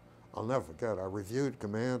 I'll never forget, I reviewed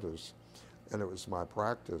Commanders, and it was my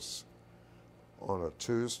practice on a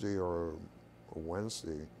Tuesday or a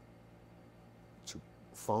Wednesday to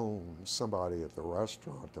phone somebody at the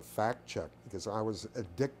restaurant to fact check, because I was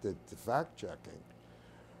addicted to fact checking.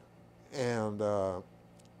 And I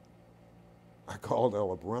called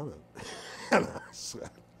Ella Brennan and I said,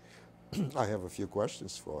 I have a few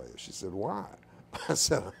questions for you. She said, why? I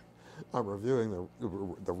said, I'm reviewing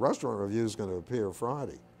the restaurant review is going to appear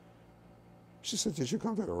Friday. She said, did you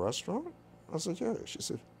come to the restaurant? I said, yeah. She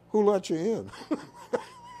said, who let you in?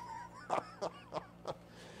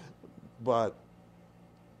 But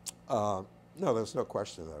no, there's no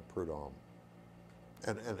question that Prudhomme,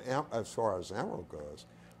 and as far as Emeril goes,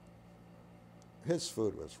 his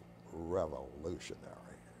food was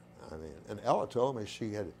revolutionary. I mean, and Ella told me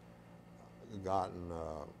she had gotten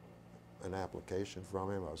an application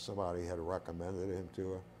from him, or somebody had recommended him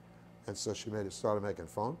to her, and so she started making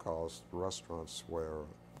phone calls to restaurants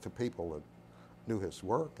to people that knew his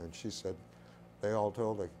work, and she said they all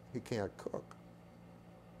told her he can't cook,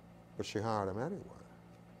 but she hired him anyway.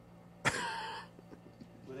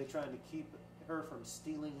 Were they trying to keep her from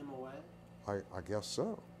stealing him away? I guess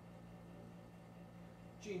so.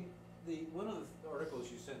 Gene, one of the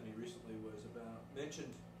articles you sent me recently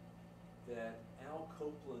mentioned that Al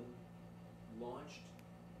Copeland launched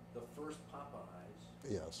the first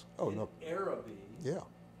Popeyes Yes. in Araby Yeah.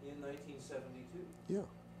 in 1972. Yeah.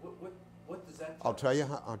 What does that I'll tell you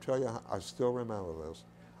how, I still remember this.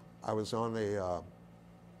 I was on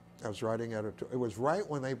I was writing editor. It was right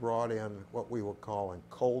when they brought in what we were calling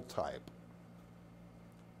cold type.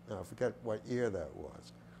 And I forget what year that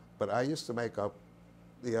was. But I used to make up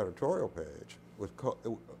the editorial page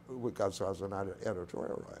because I was an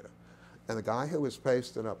editorial writer. And the guy who was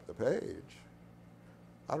pasting up the page,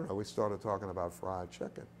 I don't know, we started talking about fried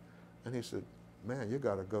chicken. And he said, man, you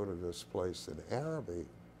got to go to this place in Araby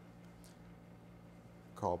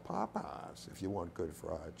called Popeyes if you want good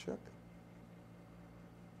fried chicken.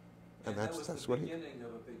 And that's that was what the beginning of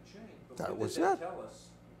a big chain. But that what was did that it. tell us?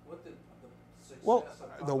 What did the success Well,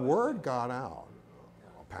 of the Popeyes word tell us? got out.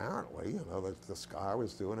 Apparently, that this guy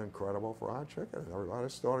was doing incredible fried chicken, and everybody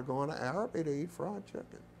started going to Araby to eat fried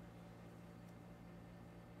chicken.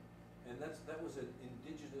 And that was an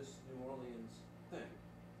indigenous New Orleans thing.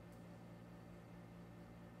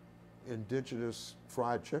 Indigenous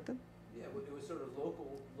fried chicken? Yeah, it was sort of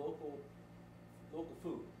local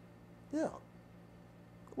food. Yeah.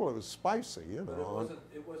 Well, it was spicy, But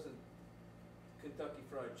it wasn't Kentucky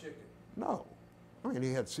Fried Chicken. No. I mean,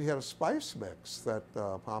 he had a spice mix that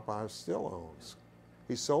Popeye still owns.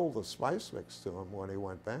 He sold the spice mix to him when he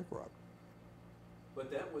went bankrupt.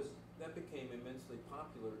 But that became immensely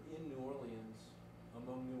popular in New Orleans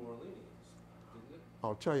among New Orleanians, didn't it?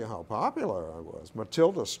 I'll tell you how popular I was.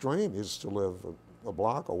 Matilda Stream used to live a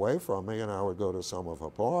block away from me, and I would go to some of her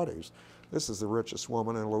parties. This is the richest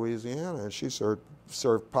woman in Louisiana, and she served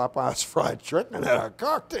Popeye's fried chicken at her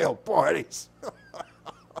cocktail parties.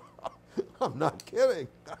 I'm not kidding.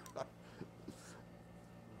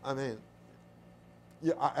 I mean,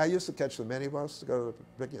 yeah, I used to catch the minibus to go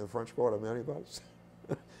to the French Quarter minibus.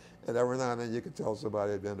 And every now and then you could tell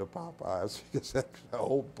somebody had been to Popeyes because the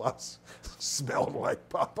whole bus smelled like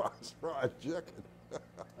Popeye's fried chicken.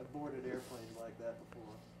 I've boarded airplanes like that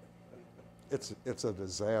before. It's a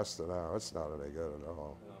disaster now. It's not any good at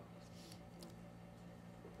all. No.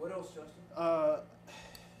 What else, Justin?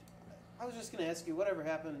 I was just going to ask you, whatever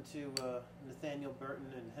happened to Nathaniel Burton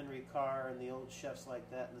and Henry Carr and the old chefs like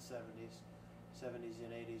that in the 70s? 70s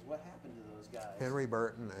and 80s. What happened to those guys? Henry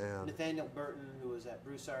Burton and Nathaniel Burton, who was at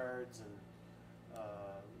Broussard's and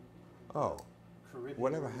oh, Caribbean.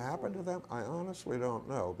 whatever happened to them? I honestly don't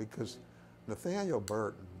know, because Nathaniel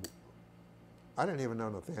Burton, I didn't even know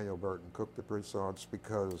Nathaniel Burton cooked at Broussard's,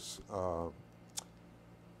 because the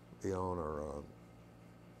owner, oh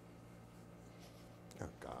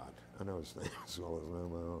God, I know his name as well as I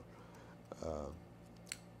know my own.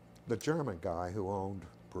 The German guy who owned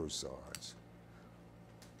Broussard's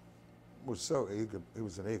was so eager, he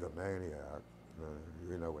was an egomaniac,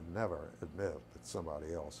 you know, would never admit that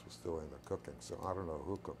somebody else was doing the cooking, so I don't know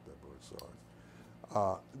who cooked at Broussard's.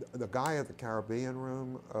 The guy at the Caribbean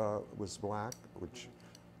room was black, which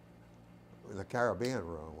in the Caribbean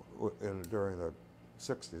room during the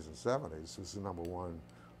 60s and 70s was the #1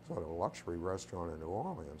 sort of luxury restaurant in New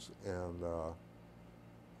Orleans, and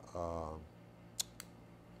I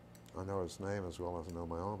know his name as well as I know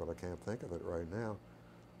my own, but I can't think of it right now.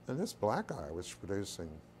 And this black guy was producing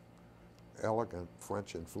elegant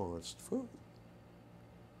French-influenced food,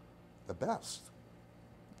 the best,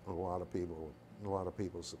 in a lot of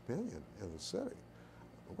people's opinion in the city.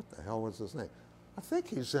 What the hell was his name? I think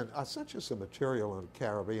he's in. I sent you some material in the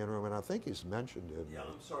Caribbean room, and I think he's mentioned it. Yeah,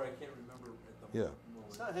 I'm sorry, I can't remember at the moment.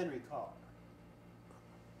 It's not Henry Carr.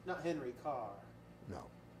 Not Henry Carr. No.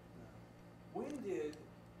 When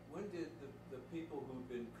did the people who've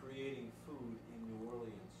been creating food in New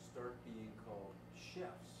Orleans start being called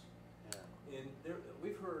chefs? Yeah. And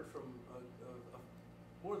we've heard from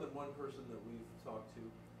more than one person that we've talked to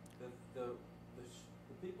that the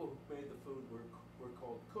people who made the food were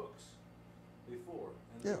called cooks before.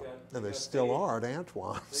 And Yeah, and they got still paid, are at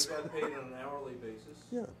Antoine's. They got paid on an hourly basis.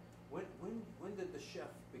 Yeah. When did the chef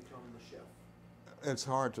become the chef? It's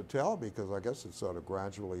hard to tell, because I guess it sort of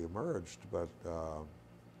gradually emerged, but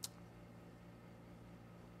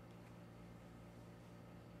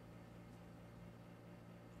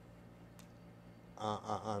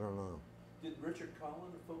I don't know. Did Richard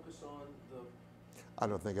Collin focus on the... I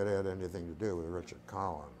don't think it had anything to do with Richard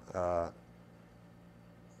Collin.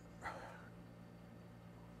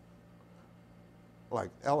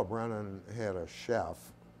 Like Ella Brennan had a chef,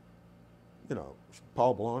 you know,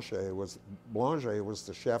 Paul Blanchet was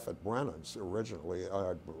the chef at Brennan's originally,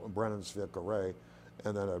 Brennan's Vieux Carré,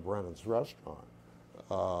 and then at Brennan's restaurant.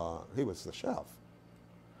 He was the chef.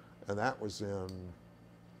 And that was in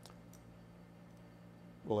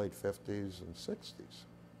the late 50s and 60s.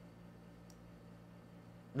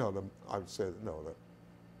 No, I would say, no,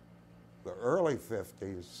 the early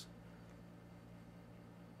 50s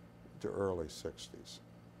to early 60s.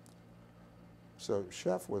 So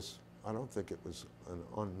chef was, I don't think it was an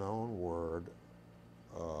unknown word.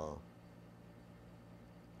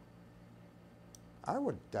 I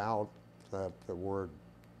would doubt that the word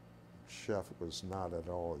chef was not at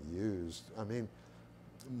all used. I mean,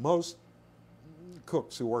 most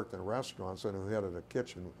cooks who worked in restaurants and who headed a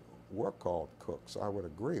kitchen were called cooks. I would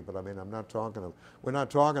agree, but I mean, we're not talking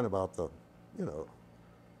about the, you know,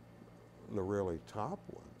 the really top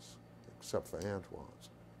ones, except for Antoine's.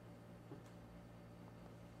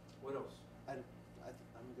 What else? I'm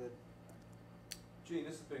good. Gene,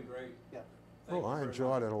 this has been great. Yeah. Thank you I very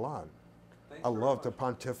enjoyed much. it a lot. Thanks I very love to much.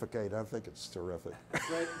 pontificate. I think it's terrific.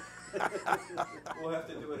 Great. We'll have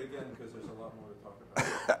to do it again because there's a lot more to talk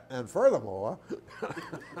about. And furthermore,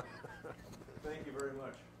 Thank you very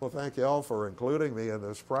much. well, thank you all for including me in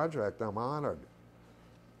this project. I'm honored.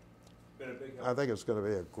 Been a big help. I think it's going to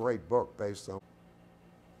be a great book based on,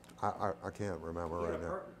 I can't remember He had right a now.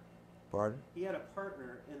 partner. Pardon? He had a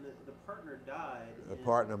partner, and the partner died. The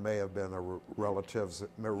partner may have been a relative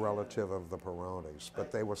of the Peronis,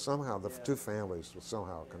 but they were somehow, the two families were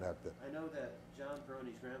somehow connected. I know that John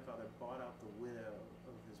Peroni's grandfather bought out the widow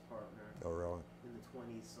of his partner Oh, really? in the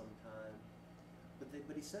 20s sometime. But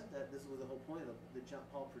he said that this was the whole point of the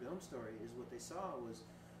Paul Prudhomme story, is what they saw was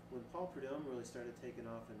when Paul Prudhomme really started taking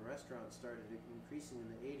off and restaurants started increasing in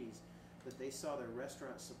the 80s, that they saw their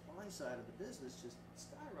restaurant supply side of the business just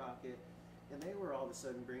skyrocket, and they were all of a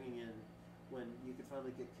sudden bringing in, when you could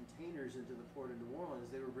finally get containers into the port of New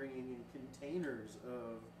Orleans, they were bringing in containers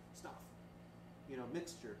of stuff, you know,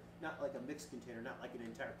 mixture, not like a mixed container, not like an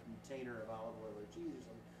entire container of olive oil or cheese or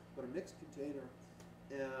something, but a mixed container,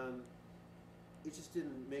 and it just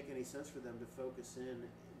didn't make any sense for them to focus in,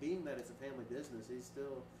 being that it's a family business. He's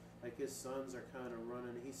still, like, his sons are kind of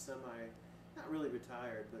running, he's not really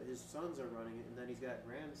retired, but his sons are running it, and then he's got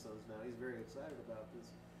grandsons now. He's very excited about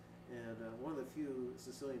this. And one of the few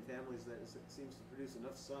Sicilian families that seems to produce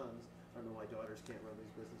enough sons. I don't know why daughters can't run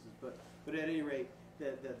these businesses, but at any rate,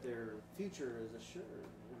 that their future is assured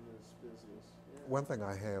in this business. One thing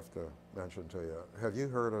I have to mention to you, have you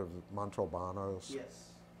heard of Montalbano's? Yes.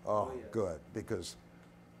 Oh, yes. good, because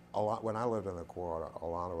when I lived in the quarter, a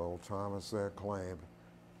lot of old timers there claimed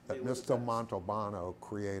that They were the Mr. best. Montalbano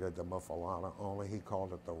created the muffuletta, only he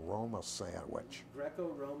called it the Roma sandwich.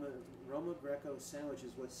 Roma Greco sandwich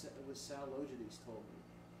is what Sal Logidis told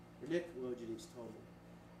me, or Nick Logidis told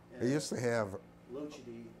me. He used to have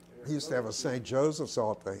Logidi. He used to have a St. Joseph's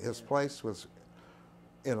altar. His place was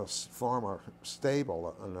in a former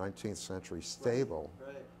stable, a 19th century stable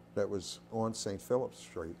Right. that was on St. Philip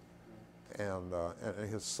Street. And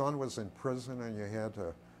his son was in prison, and you had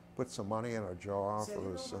to put some money in a jar See, I for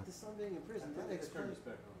didn't know his. about the son being in prison.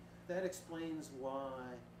 That explains why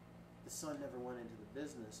the son never went into the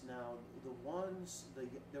business. Now,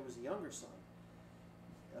 there was a younger son.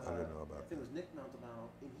 I didn't know about I think it was Nick Montalbano,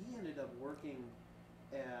 and he ended up working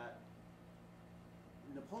at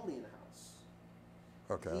Napoleon House.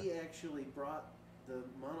 Okay. He actually brought the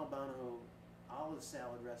Montalbano olive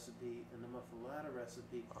salad recipe and the muffuletta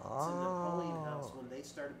recipe to Napoleon House when they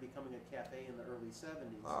started becoming a cafe in the early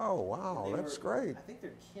 70s. Oh, wow, that's great. I think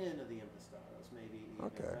they're kin of the Impastados, maybe.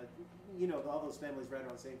 Okay. You know, all those families right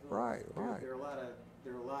around St. Philip. Right, right. There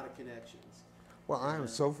are a lot of connections. Well, I am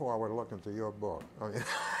so forward looking to your book. I mean,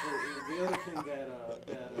 The other thing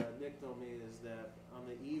that Nick told me is that on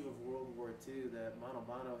the eve of World War II, that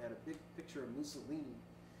Montalbano had a big picture of Mussolini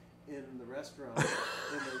in the restaurant,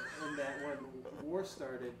 and that when war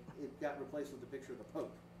started, it got replaced with a picture of the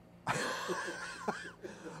Pope.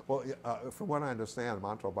 well, from what I understand,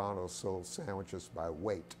 Montalbano sold sandwiches by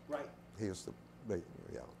weight. Right. He used to,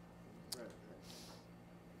 yeah. Right.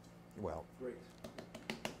 Well, Great.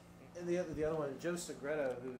 And the other one, Joe Segreto, who